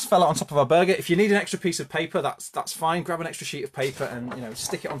one last fella on top of our burger. If you need an extra piece of paper, that's fine. Grab an extra sheet of paper and, you know,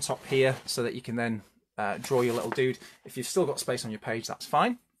 stick it on top here so that you can then draw your little dude. If you've still got space on your page, that's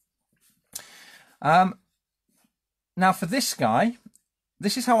fine. Now for this guy,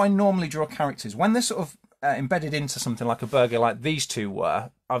 this is how I normally draw characters. When they're sort of embedded into something like a burger like these two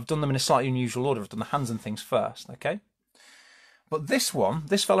were, I've done them in a slightly unusual order. I've done the hands and things first, okay? But this one,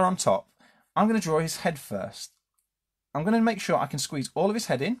 this fella on top, I'm going to draw his head first. I'm going to make sure I can squeeze all of his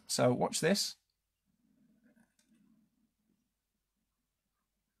head in. So watch this.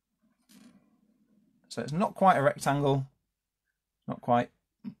 So it's not quite a rectangle, not quite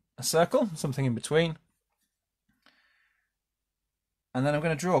a circle, something in between. And then I'm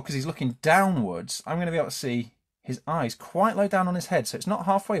going to draw, because he's looking downwards, I'm going to be able to see his eyes quite low down on his head. So it's not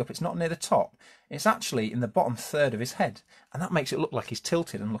halfway up, it's not near the top. It's actually in the bottom third of his head. And that makes it look like he's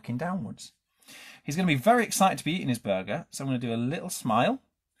tilted and looking downwards. he's going to be very excited to be eating his burger. So I'm going to do a little smile.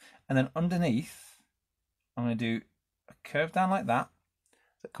 And then underneath, I'm going to do a curve down like that.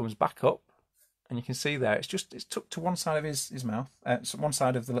 That comes back up. And you can see there, it's tucked to one side of his mouth. So one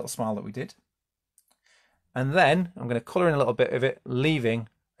side of the little smile that we did. And then I'm going to colour in a little bit of it, leaving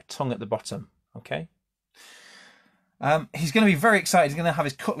a tongue at the bottom. Okay. He's going to be very excited. He's going to have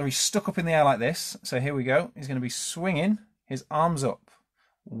his cutlery stuck up in the air like this. So here we go. He's going to be swinging his arms up.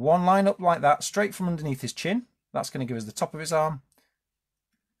 One line up like that, straight from underneath his chin. That's going to give us the top of his arm.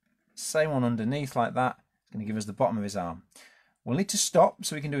 Same one underneath like that. It's going to give us the bottom of his arm. We'll need to stop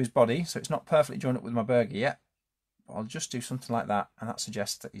so we can do his body. So it's not perfectly joined up with my burger yet. But I'll just do something like that. And that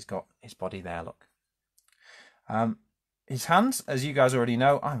suggests that he's got his body there, look. His hands, as you guys already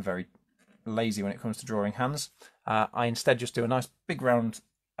know, I'm very lazy when it comes to drawing hands. I instead just do a nice big round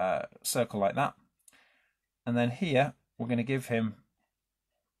circle like that. And then here, we're going to give him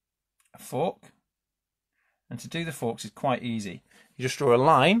a fork. And to do the forks is quite easy. You just draw a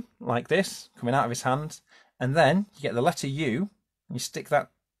line like this, coming out of his hand. And then you get the letter U, and you stick that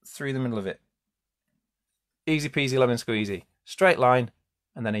through the middle of it. Easy peasy lemon squeezy. Straight line,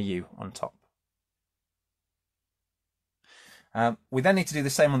 and then a U on top. We then need to do the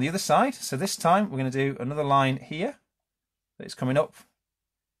same on the other side. So this time we're going to do another line here that is coming up.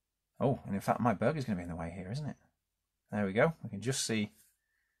 Oh, and in fact my burger's going to be in the way here, isn't it? There we go. We can just see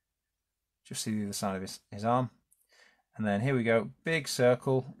the other side of his arm. And then here we go, big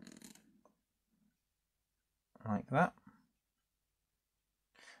circle like that.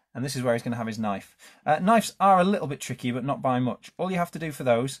 And this is where he's going to have his knife. Knives are a little bit tricky, but not by much. All you have to do for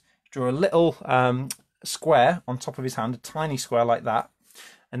those, draw a little square on top of his hand, a tiny square like that,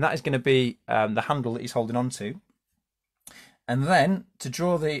 and that is going to be the handle that he's holding on to. And then to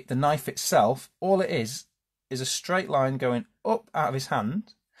draw the knife itself, all it is a straight line going up out of his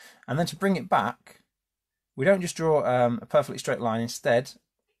hand, and then to bring it back, we don't just draw a perfectly straight line. Instead,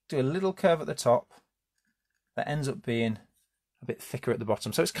 do a little curve at the top that ends up being a bit thicker at the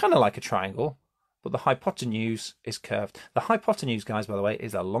bottom. So it's kind of like a triangle, but the hypotenuse is curved. The hypotenuse, guys, by the way,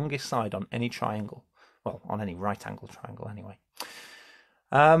 is the longest side on any triangle. Well, on any right angle triangle anyway.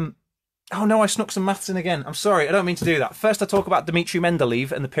 Oh no, I snuck some maths in again. I'm sorry, I don't mean to do that. First I talk about Dmitri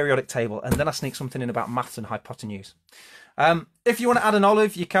Mendeleev and the periodic table, and then I sneak something in about maths and hypotenuse. If you want to add an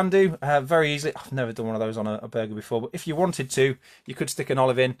olive, you can do very easily. I've never done one of those on a burger before, but if you wanted to, you could stick an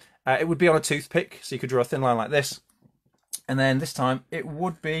olive in. It would be on a toothpick, so you could draw a thin line like this. And then this time it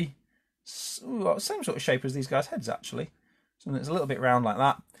would be same sort of shape as these guys' heads, actually. So it's a little bit round like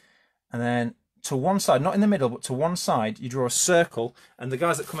that. And then to one side, not in the middle, but to one side, you draw a circle. And the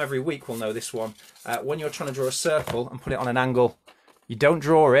guys that come every week will know this one. When you're trying to draw a circle and put it on an angle, you don't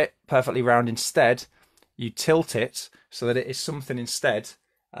draw it perfectly round. Instead, you tilt it so that it is something instead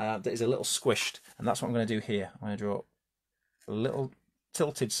that is a little squished. And that's what I'm going to do here. I'm going to draw a little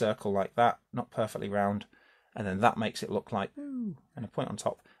tilted circle like that, not perfectly round. And then that makes it look like, and a point on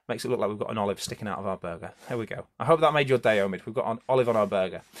top, makes it look like we've got an olive sticking out of our burger. There we go. I hope that made your day, Omid. We've got an olive on our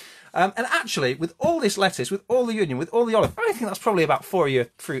burger. And actually, with all this lettuce, with all the onion, with all the olive, I think that's probably about 4 of your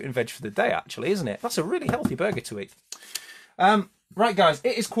fruit and veg for the day, actually, isn't it? That's a really healthy burger to eat. Right, guys,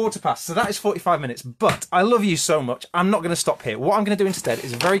 it is 15:15, so that is 45 minutes, but I love you so much, I'm not going to stop here. What I'm going to do instead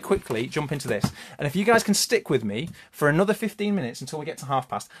is very quickly jump into this, and if you guys can stick with me for another 15 minutes until we get to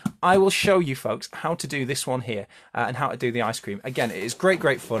past, I will show you folks how to do this one here, and how to do the ice cream. Again, it is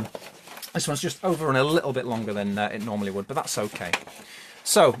great fun. This one's just overrun a little bit longer than it normally would, but that's okay.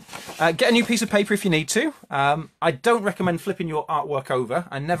 So, get a new piece of paper if you need to. I don't recommend flipping your artwork over.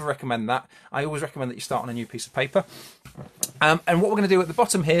 I never recommend that. I always recommend that you start on a new piece of paper. And what we're going to do at the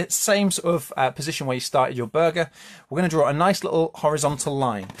bottom here, same sort of position where you started your burger, we're going to draw a nice little horizontal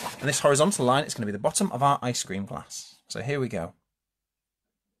line. And this horizontal line is going to be the bottom of our ice cream glass. So here we go.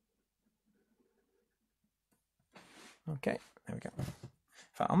 Okay, there we go. In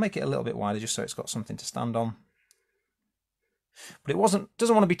fact, I'll make it a little bit wider just so it's got something to stand on. But it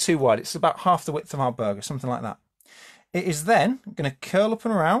doesn't want to be too wide. It's about half the width of our burger, something like that. It is then going to curl up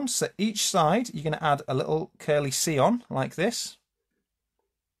and around. So each side, you're going to add a little curly C on, like this.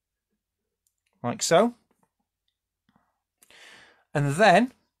 Like so. And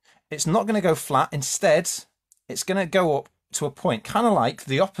then it's not going to go flat. Instead, it's going to go up to a point, kind of like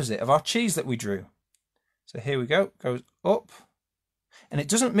the opposite of our cheese that we drew. So here we go. It goes up. And it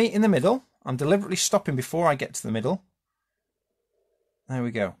doesn't meet in the middle. I'm deliberately stopping before I get to the middle. There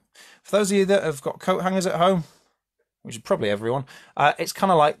we go. For those of you that have got coat hangers at home, which is probably everyone, it's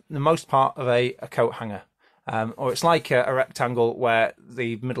kind of like the most part of a coat hanger. or it's like a rectangle where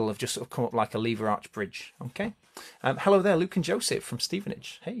the middle have just sort of come up like a lever arch bridge. Okay. Hello there, Luke and Joseph from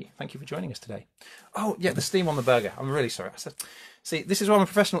Stevenage. Hey, thank you for joining us today. Oh, yeah, the steam on the burger. I'm really sorry. See, this is why I'm a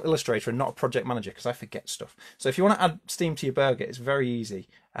professional illustrator and not a project manager, because I forget stuff. So if you want to add steam to your burger, it's very easy.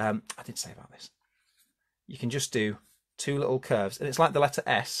 I did say about this. You can just do 2 little curves, and it's like the letter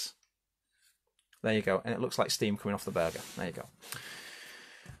S. There you go, and it looks like steam coming off the burger. There you go.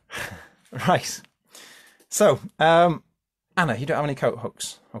 Right. So, Anna, you don't have any coat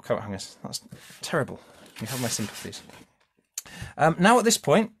hooks or coat hangers. That's terrible. You have my sympathies. Now at this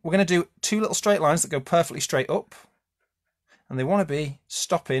point, we're going to do 2 little straight lines that go perfectly straight up, and they want to be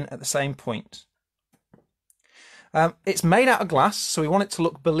stopping at the same point. It's made out of glass, so we want it to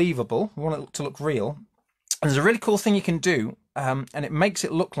look believable. We want it to look real. And there's a really cool thing you can do, and it makes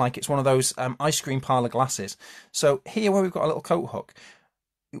it look like it's one of those ice cream parlour glasses. So here where we've got a little coat hook,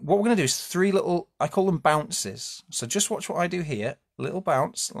 what we're going to do is 3 little, I call them bounces. So just watch what I do here. Little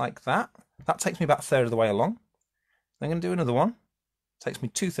bounce like that. That takes me about 1/3 of the way along. Then I'm going to do another one. Takes me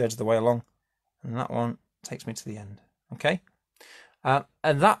 2/3 of the way along. And that one takes me to the end. Okay? And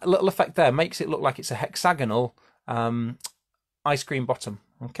that little effect there makes it look like it's a hexagonal ice cream bottom.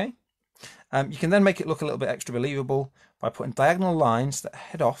 Okay? You can then make it look a little bit extra believable by putting diagonal lines that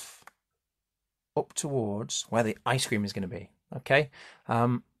head off up towards where the ice cream is going to be. Okay,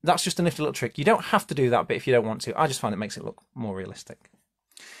 that's just a nifty little trick. You don't have to do that bit if you don't want to. I just find it makes it look more realistic.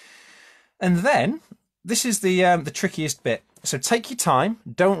 And then this is the trickiest bit. So take your time.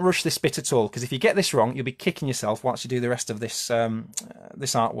 Don't rush this bit at all, because if you get this wrong, you'll be kicking yourself whilst you do the rest of this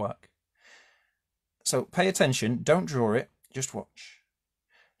this artwork. So pay attention. Don't draw it. Just watch.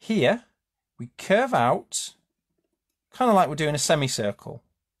 Here we curve out, kind of like we're doing a semicircle.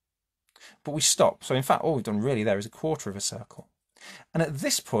 But we stop. So in fact, all we've done really there is a 1/4 of a circle. And at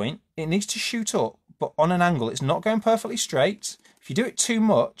this point, it needs to shoot up, but on an angle. It's not going perfectly straight. If you do it too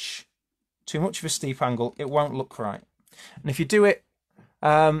much of a steep angle, it won't look right. And if you do it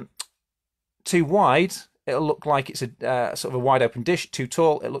too wide, it'll look like it's a sort of a wide open dish. Too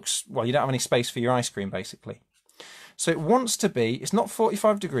tall, it looks, well, you don't have any space for your ice cream, basically. So it wants to be, it's not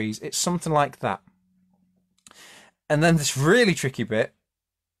 45 degrees, it's something like that. And then this really tricky bit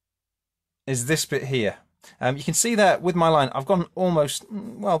is this bit here. You can see there with my line, I've gone almost,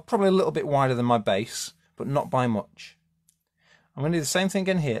 well, probably a little bit wider than my base, but not by much. I'm going to do the same thing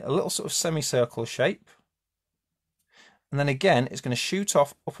again here, a little sort of semicircle shape. And then again, it's going to shoot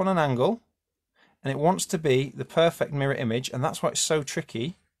off up on an angle, and it wants to be the perfect mirror image, and that's why it's so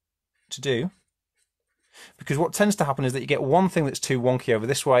tricky to do. Because what tends to happen is that you get one thing that's too wonky over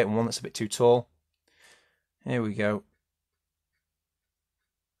this way and one that's a bit too tall. Here we go.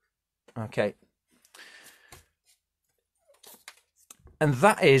 Okay. And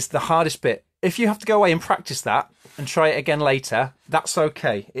that is the hardest bit. If you have to go away and practice that and try it again later, that's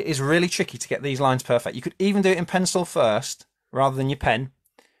okay. It is really tricky to get these lines perfect. You could even do it in pencil first rather than your pen.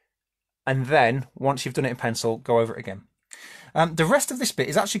 And then, once you've done it in pencil, go over it again. The rest of this bit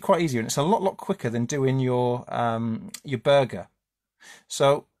is actually quite easy, and it's a lot quicker than doing your burger.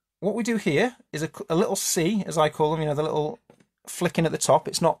 So what we do here is a little C, as I call them, you know, the little flicking at the top.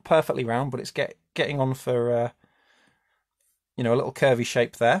 It's not perfectly round, but it's getting on for you know, a little curvy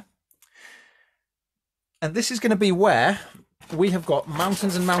shape there. And this is going to be where we have got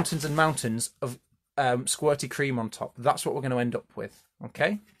mountains and mountains and mountains of squirty cream on top. That's what we're going to end up with.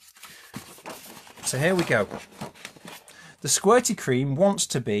 Okay. So here we go. The squirty cream wants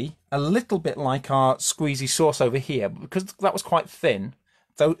to be a little bit like our squeezy sauce over here, but because that was quite thin,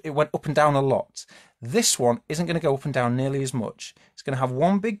 though it went up and down a lot. This one isn't going to go up and down nearly as much. It's going to have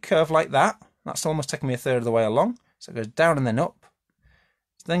one big curve like that. That's almost taking me 1/3 of the way along. So it goes down and then up.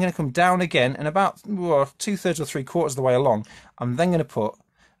 It's then going to come down again, and about 2/3 or 3/4 of the way along, I'm then going to put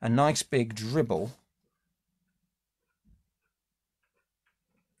a nice big dribble,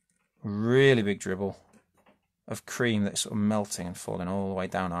 really big dribble of cream that's sort of melting and falling all the way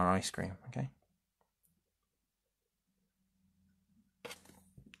down our ice cream. Okay.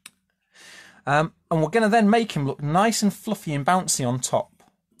 And we're going to then make him look nice and fluffy and bouncy on top.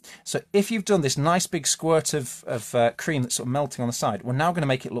 So if you've done this nice big squirt of cream that's sort of melting on the side, we're now going to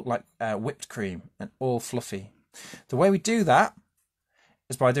make it look like whipped cream and all fluffy. The way we do that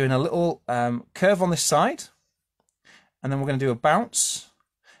is by doing a little curve on this side, and then we're going to do a bounce.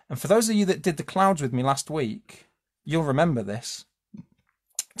 And for those of you that did the clouds with me last week, you'll remember this.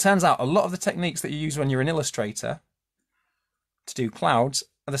 It turns out a lot of the techniques that you use when you're an illustrator to do clouds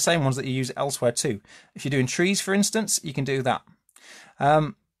are the same ones that you use elsewhere too. If you're doing trees, for instance, you can do that.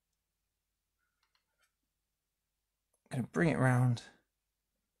 I'm going to bring it round.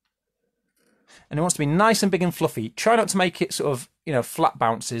 and it wants to be nice and big and fluffy. Try not to make it sort of, you know, flat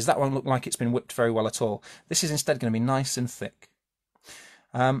bounces. That won't look like it's been whipped very well at all. This is instead going to be nice and thick.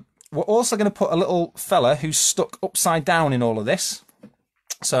 We're also going to put a little fella who's stuck upside down in all of this.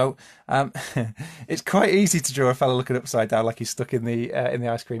 So it's quite easy to draw a fella looking upside down like he's stuck in the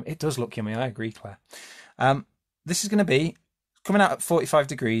ice cream. It does look yummy, I agree, Claire. This is going to be coming out at 45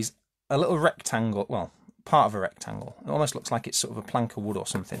 degrees, a little rectangle, well, part of a rectangle. It almost looks like it's sort of a plank of wood or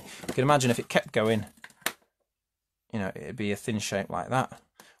something. You can imagine if it kept going, you know, it'd be a thin shape like that.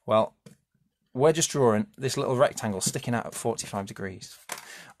 Well, we're just drawing this little rectangle sticking out at 45 degrees.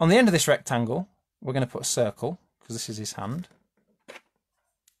 On the end of this rectangle, we're going to put a circle, because this is his hand.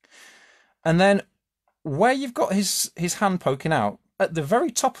 And then where you've got his hand poking out, at the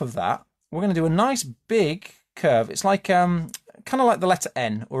very top of that, we're going to do a nice big curve. It's like kind of like the letter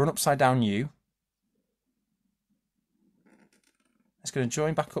N or an upside down U. It's going to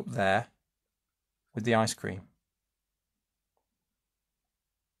join back up there with the ice cream.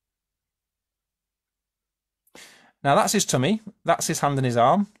 Now that's his tummy, that's his hand and his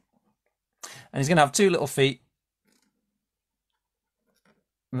arm. And he's going to have two little feet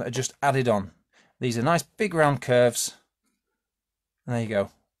that are just added on. These are nice big round curves. And there you go.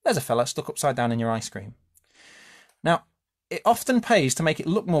 There's a fella stuck upside down in your ice cream. Now, it often pays to make it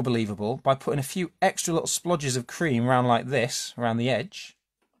look more believable by putting a few extra little splodges of cream around like this, around the edge.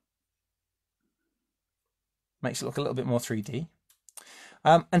 Makes it look a little bit more 3D.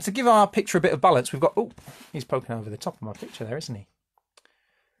 And to give our picture a bit of balance, we've got... Oh, he's poking over the top of my picture there, isn't he?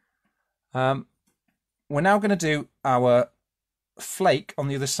 We're now going to do our flake on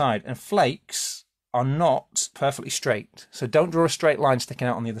the other side. And flakes are not perfectly straight. So don't draw a straight line sticking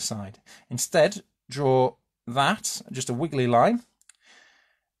out on the other side. Instead, draw that, just a wiggly line.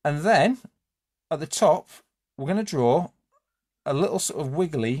 And then, at the top, we're going to draw a little sort of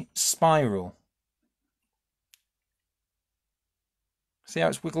wiggly spiral. See how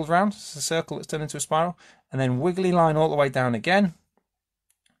it's wiggled round? It's a circle that's turned into a spiral. And then wiggly line all the way down again,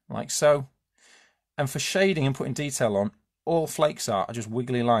 like so. And for shading and putting detail on, all flakes are just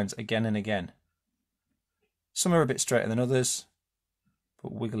wiggly lines again and again. Some are a bit straighter than others,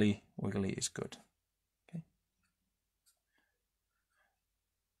 but wiggly is good. Okay.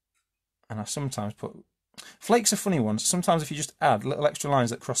 And I sometimes put... Flakes are funny ones. Sometimes if you just add little extra lines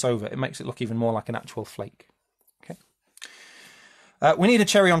that cross over, it makes it look even more like an actual flake. Okay. We need a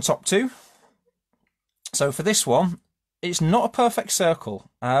cherry on top too. So for this one, it's not a perfect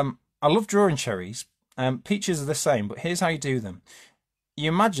circle. I love drawing cherries. Peaches are the same, but here's how you do them. You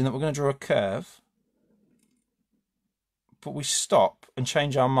imagine that we're going to draw a curve, but we stop and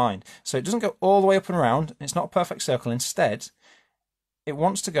change our mind. So it doesn't go all the way up and around. It's not a perfect circle. Instead, it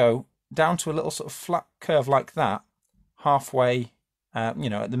wants to go down to a little sort of flat curve like that, halfway, you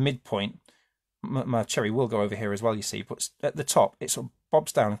know, at the midpoint. My cherry will go over here as well, you see, but at the top, it sort of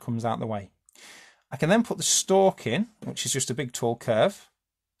bobs down and comes out the way. I can then put the stalk in, which is just a big tall curve.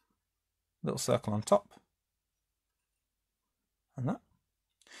 Little circle on top. And that.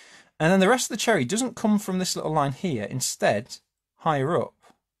 And then the rest of the cherry doesn't come from this little line here. Instead, higher up.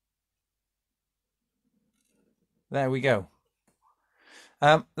 There we go.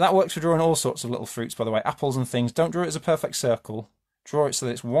 That works for drawing all sorts of little fruits, by the way. Apples and things. Don't draw it as a perfect circle. Draw it so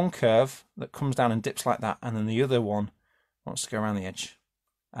that it's one curve that comes down and dips like that, and then the other one wants to go around the edge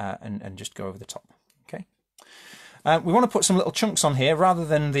and just go over the top. Okay. We want to put some little chunks on here rather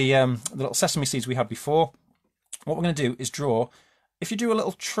than the little sesame seeds we had before. What we're going to do is draw, if you do a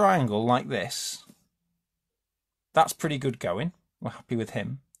little triangle like this, that's pretty good going. We're happy with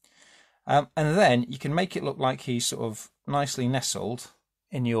him. And then you can make it look like he's sort of nicely nestled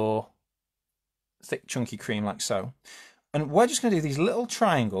in your thick chunky cream like so. And we're just going to do these little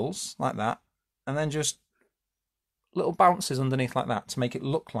triangles like that, and then just little bounces underneath like that to make it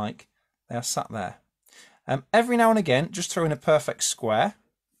look like they are sat there. Every now and again, just throw in a perfect square.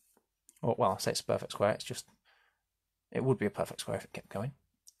 Or, well, I say it's a perfect square. It's just, it would be a perfect square if it kept going.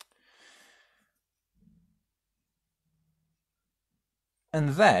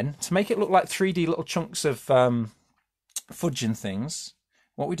 And then, to make it look like 3D little chunks of fudge and things,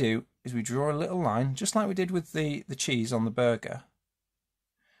 what we do is we draw a little line, just like we did with the cheese on the burger.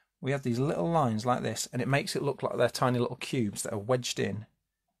 We have these little lines like this, and it makes it look like they're tiny little cubes that are wedged in.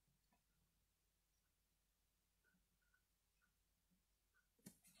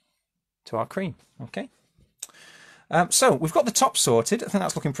 To our cream, okay? So we've got the top sorted. I think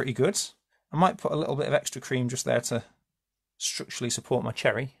that's looking pretty good. I might put a little bit of extra cream just there to structurally support my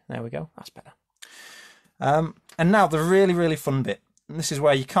cherry. There we go, that's better. And now the really, really fun bit. and this is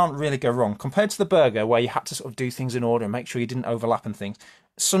where you can't really go wrong. Compared to the burger, where you had to sort of do things in order and make sure you didn't overlap and things,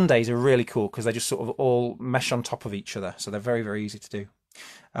 sundaes are really cool because they just sort of all mesh on top of each other. So they're very, very easy to do.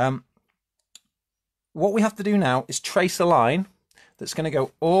 What we have to do now is trace a line that's going to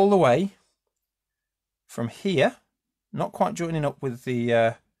go all the way from here, not quite joining up with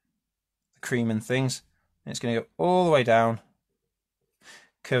the cream and things. And it's going to go all the way down,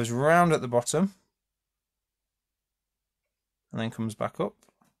 curves round at the bottom, and then comes back up.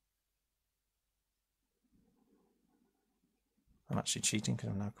 I'm actually cheating because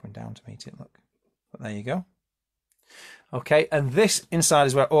I'm now coming down to meet it, look. But there you go. Okay, and this inside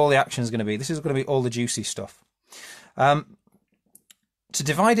is where all the action is going to be. This is going to be all the juicy stuff. To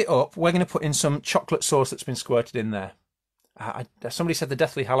divide it up, we're going to put in some chocolate sauce that's been squirted in there. Somebody said the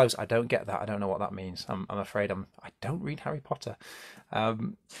Deathly Hallows. I don't get that. I don't know what that means. I'm afraid I don't read Harry Potter.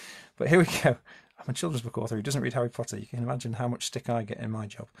 But here we go. I'm a children's book author who doesn't read Harry Potter. You can imagine how much stick I get in my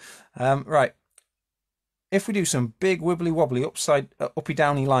job. Right. If we do some big wibbly wobbly uppy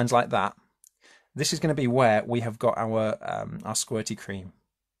downy lines like that, this is going to be where we have got our squirty cream.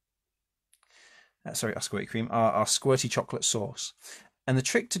 Our squirty chocolate sauce. And the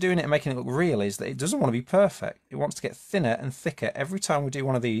trick to doing it and making it look real is that it doesn't want to be perfect. It wants to get thinner and thicker every time we do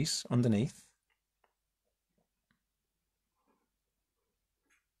one of these underneath.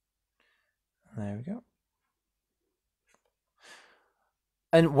 There we go.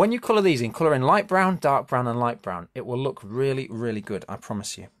 And when you colour these in, colour in light brown, dark brown and light brown. It will look really, really good, I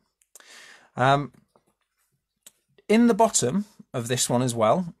promise you. In the bottom of this one as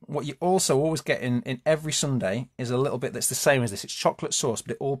well, what you also always get in every sundae is a little bit that's the same as this. It's chocolate sauce,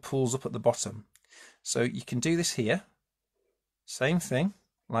 but it all pools up at the bottom. So you can do this here. Same thing,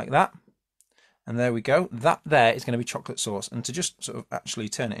 like that. And there we go. That there is going to be chocolate sauce. And to just sort of actually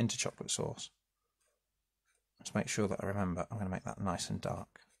turn it into chocolate sauce, let's make sure that I remember. I'm going to make that nice and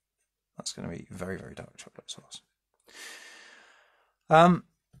dark. That's going to be very, very dark chocolate sauce.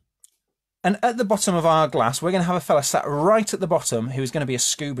 And at the bottom of our glass, we're going to have a fella sat right at the bottom who's going to be a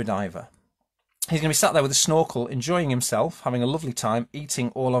scuba diver. He's going to be sat there with a snorkel, enjoying himself, having a lovely time, eating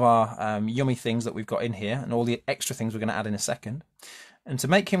all of our yummy things that we've got in here and all the extra things we're going to add in a second. And to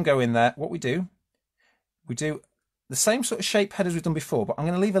make him go in there, what we do the same sort of shape head as we've done before, but I'm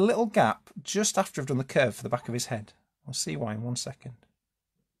going to leave a little gap just after I've done the curve for the back of his head. We'll see why in 1 second.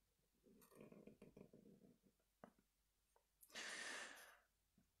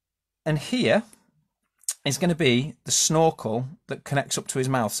 And here is going to be the snorkel that connects up to his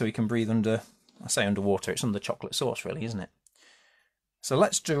mouth so he can breathe under, I say underwater, it's under chocolate sauce really, isn't it? So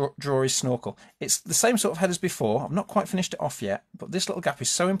let's draw his snorkel. It's the same sort of head as before. I've not quite finished it off yet, but this little gap is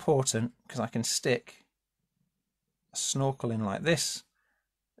so important because I can stick a snorkel in like this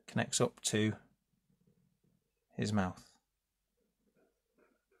that connects up to his mouth.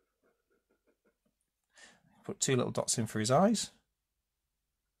 Put 2 little dots in for his eyes.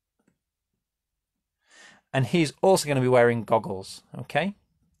 And he's also going to be wearing goggles, okay?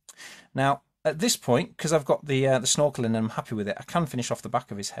 Now, at this point, because I've got the snorkel in and I'm happy with it, I can finish off the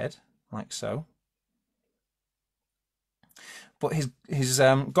back of his head, like so. But his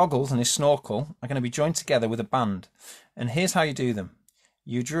goggles and his snorkel are going to be joined together with a band. And here's how you do them.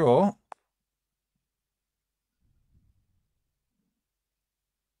 You draw...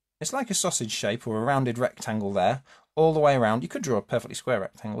 It's like a sausage shape or a rounded rectangle there, all the way around. You could draw a perfectly square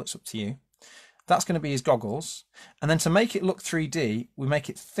rectangle, it's up to you. That's going to be his goggles. And then to make it look 3D, we make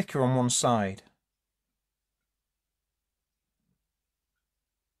it thicker on one side.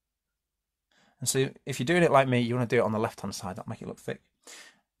 And so if you're doing it like me, you want to do it on the left-hand side. That'll make it look thick.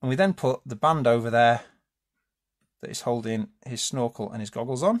 And we then put the band over there that is holding his snorkel and his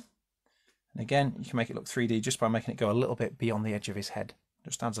goggles on. And again, you can make it look 3D just by making it go a little bit beyond the edge of his head.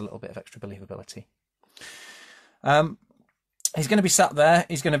 Just adds a little bit of extra believability. He's going to be sat there.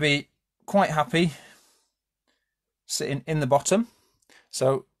 He's going to be quite happy sitting in the bottom.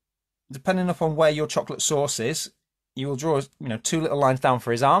 So depending upon where your chocolate sauce is, you will draw 2 little lines down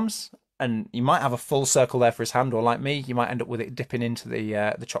for his arms, and you might have a full circle there for his hand, or like me, you might end up with it dipping into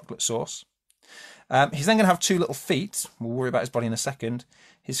the chocolate sauce. He's then going to have 2 little feet. We'll worry about his body in a second.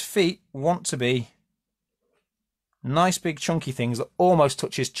 His feet want to be nice big chunky things that almost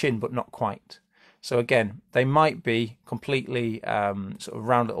touch his chin but not quite. So again, they might be completely sort of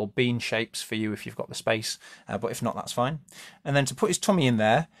round little bean shapes for you if you've got the space, but if not, that's fine. And then to put his tummy in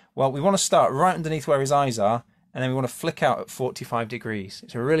there, well, we want to start right underneath where his eyes are, and then we want to flick out at 45 degrees.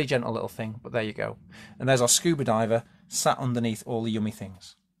 It's a really gentle little thing, but there you go. And there's our scuba diver sat underneath all the yummy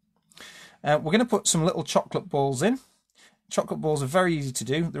things. We're going to put some little chocolate balls in. Chocolate balls are very easy to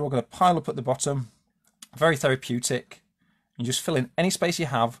do. They're all going to pile up at the bottom. Very therapeutic. You just fill in any space you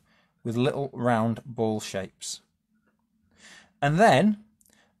have with little round ball shapes. And then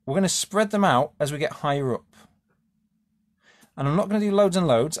we're going to spread them out as we get higher up. And I'm not going to do loads and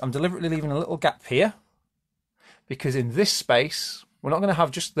loads. I'm deliberately leaving a little gap here, because in this space, we're not going to have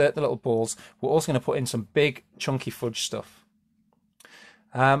just the little balls. We're also going to put in some big chunky fudge stuff.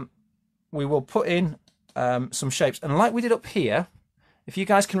 We will put in some shapes. And like we did up here, if you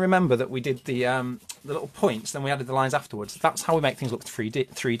guys can remember that we did the little points, then we added the lines afterwards. That's how we make things look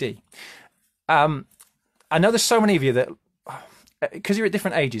 3D. I know there's so many of you that, because you're at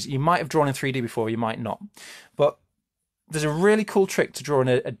different ages, you might have drawn in 3D before, you might not. But there's a really cool trick to drawing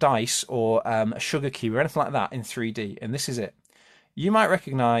a dice or a sugar cube or anything like that in 3D, and this is it. You might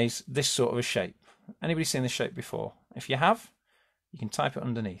recognise this sort of a shape. Anybody seen this shape before? If you have, you can type it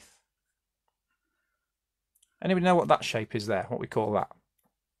underneath. Anybody know what that shape is there, what we call that?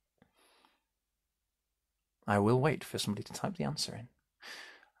 I will wait for somebody to type the answer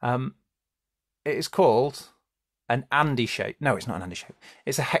in. It is called an Andy shape. No, it's not an Andy shape.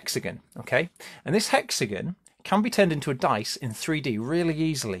 It's a hexagon, okay? And this hexagon can be turned into a dice in 3D really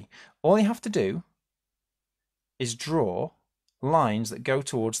easily. All you have to do is draw lines that go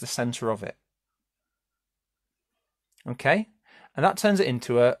towards the centre of it. Okay? And that turns it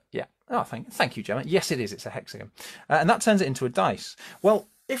into a, yeah, oh, thank you, Gemma. Yes, it is. It's a hexagon. And that turns it into a dice. Well,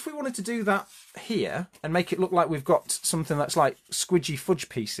 if we wanted to do that here and make it look like we've got something that's like squidgy fudge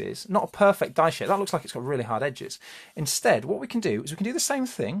pieces, not a perfect die shape, that looks like it's got really hard edges. Instead, what we can do is we can do the same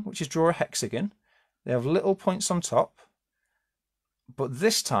thing, which is draw a hexagon. They have little points on top, but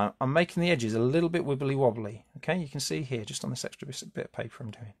this time I'm making the edges a little bit wibbly wobbly. Okay, you can see here just on this extra bit of paper I'm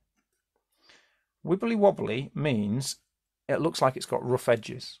doing. Wibbly wobbly means it looks like it's got rough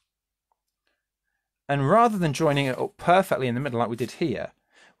edges. And rather than joining it up perfectly in the middle like we did here,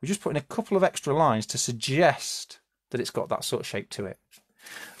 we're just putting a couple of extra lines to suggest that it's got that sort of shape to it.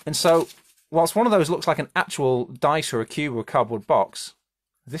 And so, whilst one of those looks like an actual dice or a cube or a cardboard box,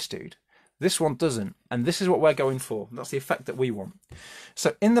 this one doesn't. And this is what we're going for. That's the effect that we want.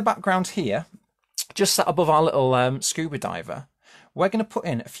 So in the background here, just sat above our little scuba diver, we're going to put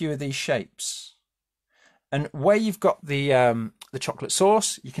in a few of these shapes. And where you've got the chocolate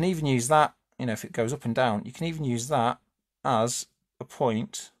sauce, you can even use that, you know, if it goes up and down, you can even use that as a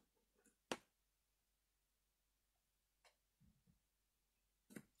point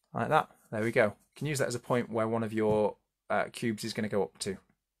like that. There we go. You can use that as a point where one of your cubes is going to go up to.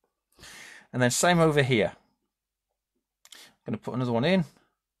 And then same over here. I'm going to put another one in.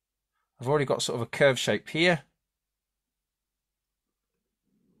 I've already got sort of a curved shape here.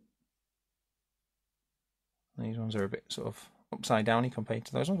 These ones are a bit sort of upside downy compared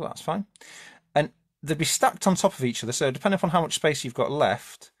to those ones, but that's fine. And they'd be stacked on top of each other, so depending upon how much space you've got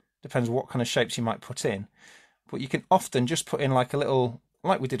left, depends what kind of shapes you might put in. But you can often just put in like a little,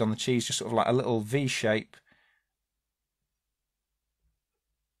 like we did on the cheese, just sort of like a little V shape.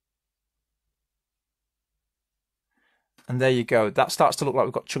 And there you go. That starts to look like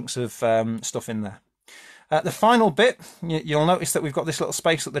we've got chunks of stuff in there. The final bit, you'll notice that we've got this little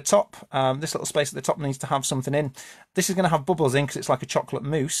space at the top. This little space at the top needs to have something in. This is going to have bubbles in because it's like a chocolate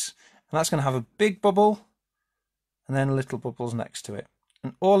mousse. And that's going to have a big bubble and then little bubbles next to it.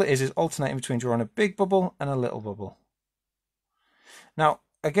 And all it is alternating between drawing a big bubble and a little bubble. Now,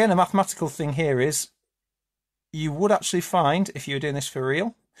 again, a mathematical thing here is you would actually find, if you were doing this for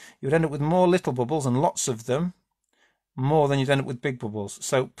real, you would end up with more little bubbles and lots of them, more than you'd end up with big bubbles.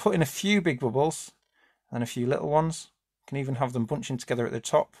 So put in a few big bubbles and a few little ones. You can even have them bunching together at the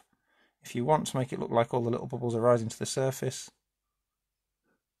top if you want to make it look like all the little bubbles are rising to the surface.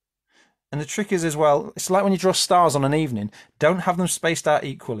 And the trick is as well, it's like when you draw stars on an evening, don't have them spaced out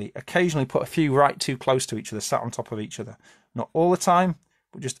equally. Occasionally put a few right too close to each other, sat on top of each other. Not all the time,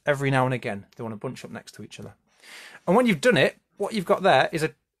 but just every now and again. They want to bunch up next to each other. And when you've done it, what you've got there is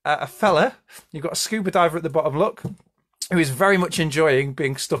a fella, you've got a scuba diver at the bottom, look, who is very much enjoying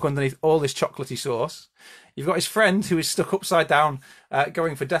being stuck underneath all this chocolatey sauce. You've got his friend who is stuck upside down,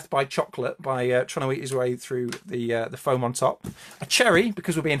 going for death by chocolate by trying to eat his way through the foam on top. A cherry,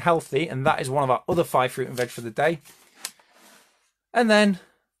 because we're being healthy, and that is one of our other 5 fruit and veg for the day. And then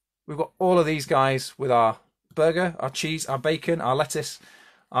we've got all of these guys with our burger, our cheese, our bacon, our lettuce,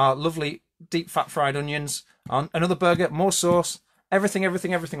 our lovely deep fat fried onions, another burger, more sauce, everything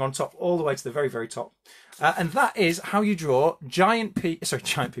on top, all the way to the very, very top. And that is how you draw giant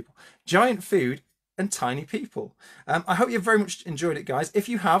food and tiny people. I hope you've very much enjoyed it, guys. If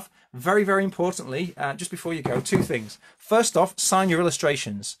you have, very, very importantly, just before you go, 2 things. First off, sign your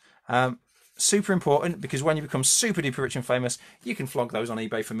illustrations. Super important, because when you become super duper rich and famous, you can flog those on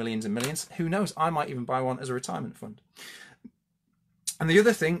eBay for millions and millions. Who knows, I might even buy one as a retirement fund. And the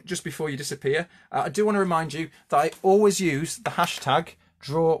other thing, just before you disappear, I do want to remind you that I always use the hashtag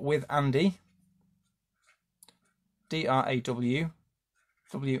 #DrawWithAndy, DrawWithandy.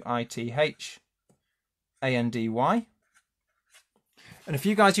 And if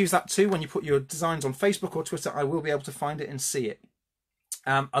you guys use that too, when you put your designs on Facebook or Twitter, I will be able to find it and see it.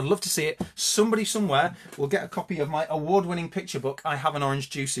 I'd love to see it. Somebody somewhere will get a copy of my award-winning picture book, I Have an Orange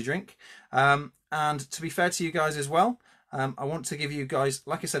Juicy Drink. And to be fair to you guys as well, I want to give you guys,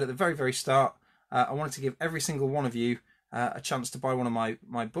 like I said at the very, very start, I wanted to give every single one of you a chance to buy one of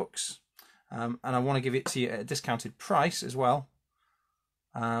my books. And I want to give it to you at a discounted price as well.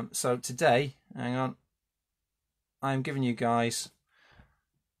 So today, hang on, I'm giving you guys,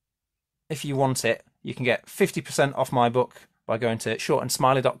 if you want it, you can get 50% off my book by going to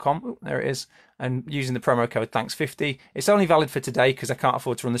shortandsmiley.com. Ooh, there it is. And using the promo code thanks50. It's only valid for today because I can't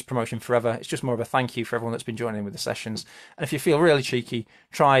afford to run this promotion forever. It's just more of a thank you for everyone that's been joining in with the sessions. And if you feel really cheeky,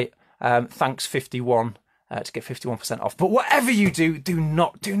 try thanks51 to get 51% off. But whatever you do, do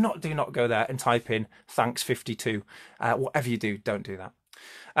not go there and type in thanks52. Whatever you do, don't do that.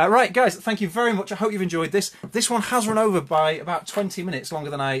 Right, guys, thank you very much. I hope you've enjoyed this. This one has run over by about 20 minutes longer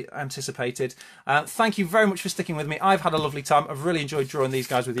than I anticipated. Thank you very much for sticking with me. I've had a lovely time. I've really enjoyed drawing these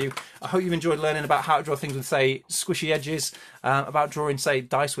guys with you. I hope you've enjoyed learning about how to draw things with, say, squishy edges, about drawing, say,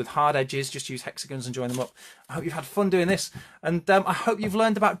 dice with hard edges. Just use hexagons and join them up. I hope you've had fun doing this. And I hope you've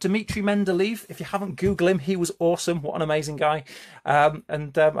learned about Dmitry Mendeleev. If you haven't, Google him. He was awesome. What an amazing guy. I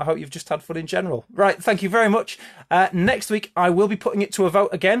hope you've just had fun in general. Right, thank you very much. Next week, I will be putting it to a vote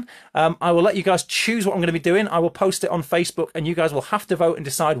again. I will let you guys choose what I'm going to be doing. I will post it on Facebook, and you guys will have to vote and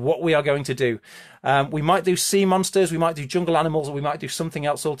decide what we are going to do. We might do sea monsters, we might do jungle animals, or we might do something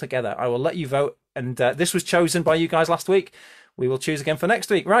else altogether. I will let you vote, and this was chosen by you guys last week. We will choose again for next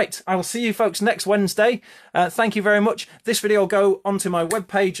week. Right, I will see you folks next Wednesday. Thank you very much. This video will go onto my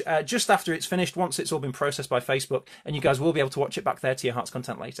webpage just after it's finished, once it's all been processed by Facebook, and you guys will be able to watch it back there to your heart's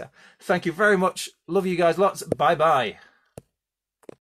content later. Thank you very much. Love you guys lots. Bye-bye.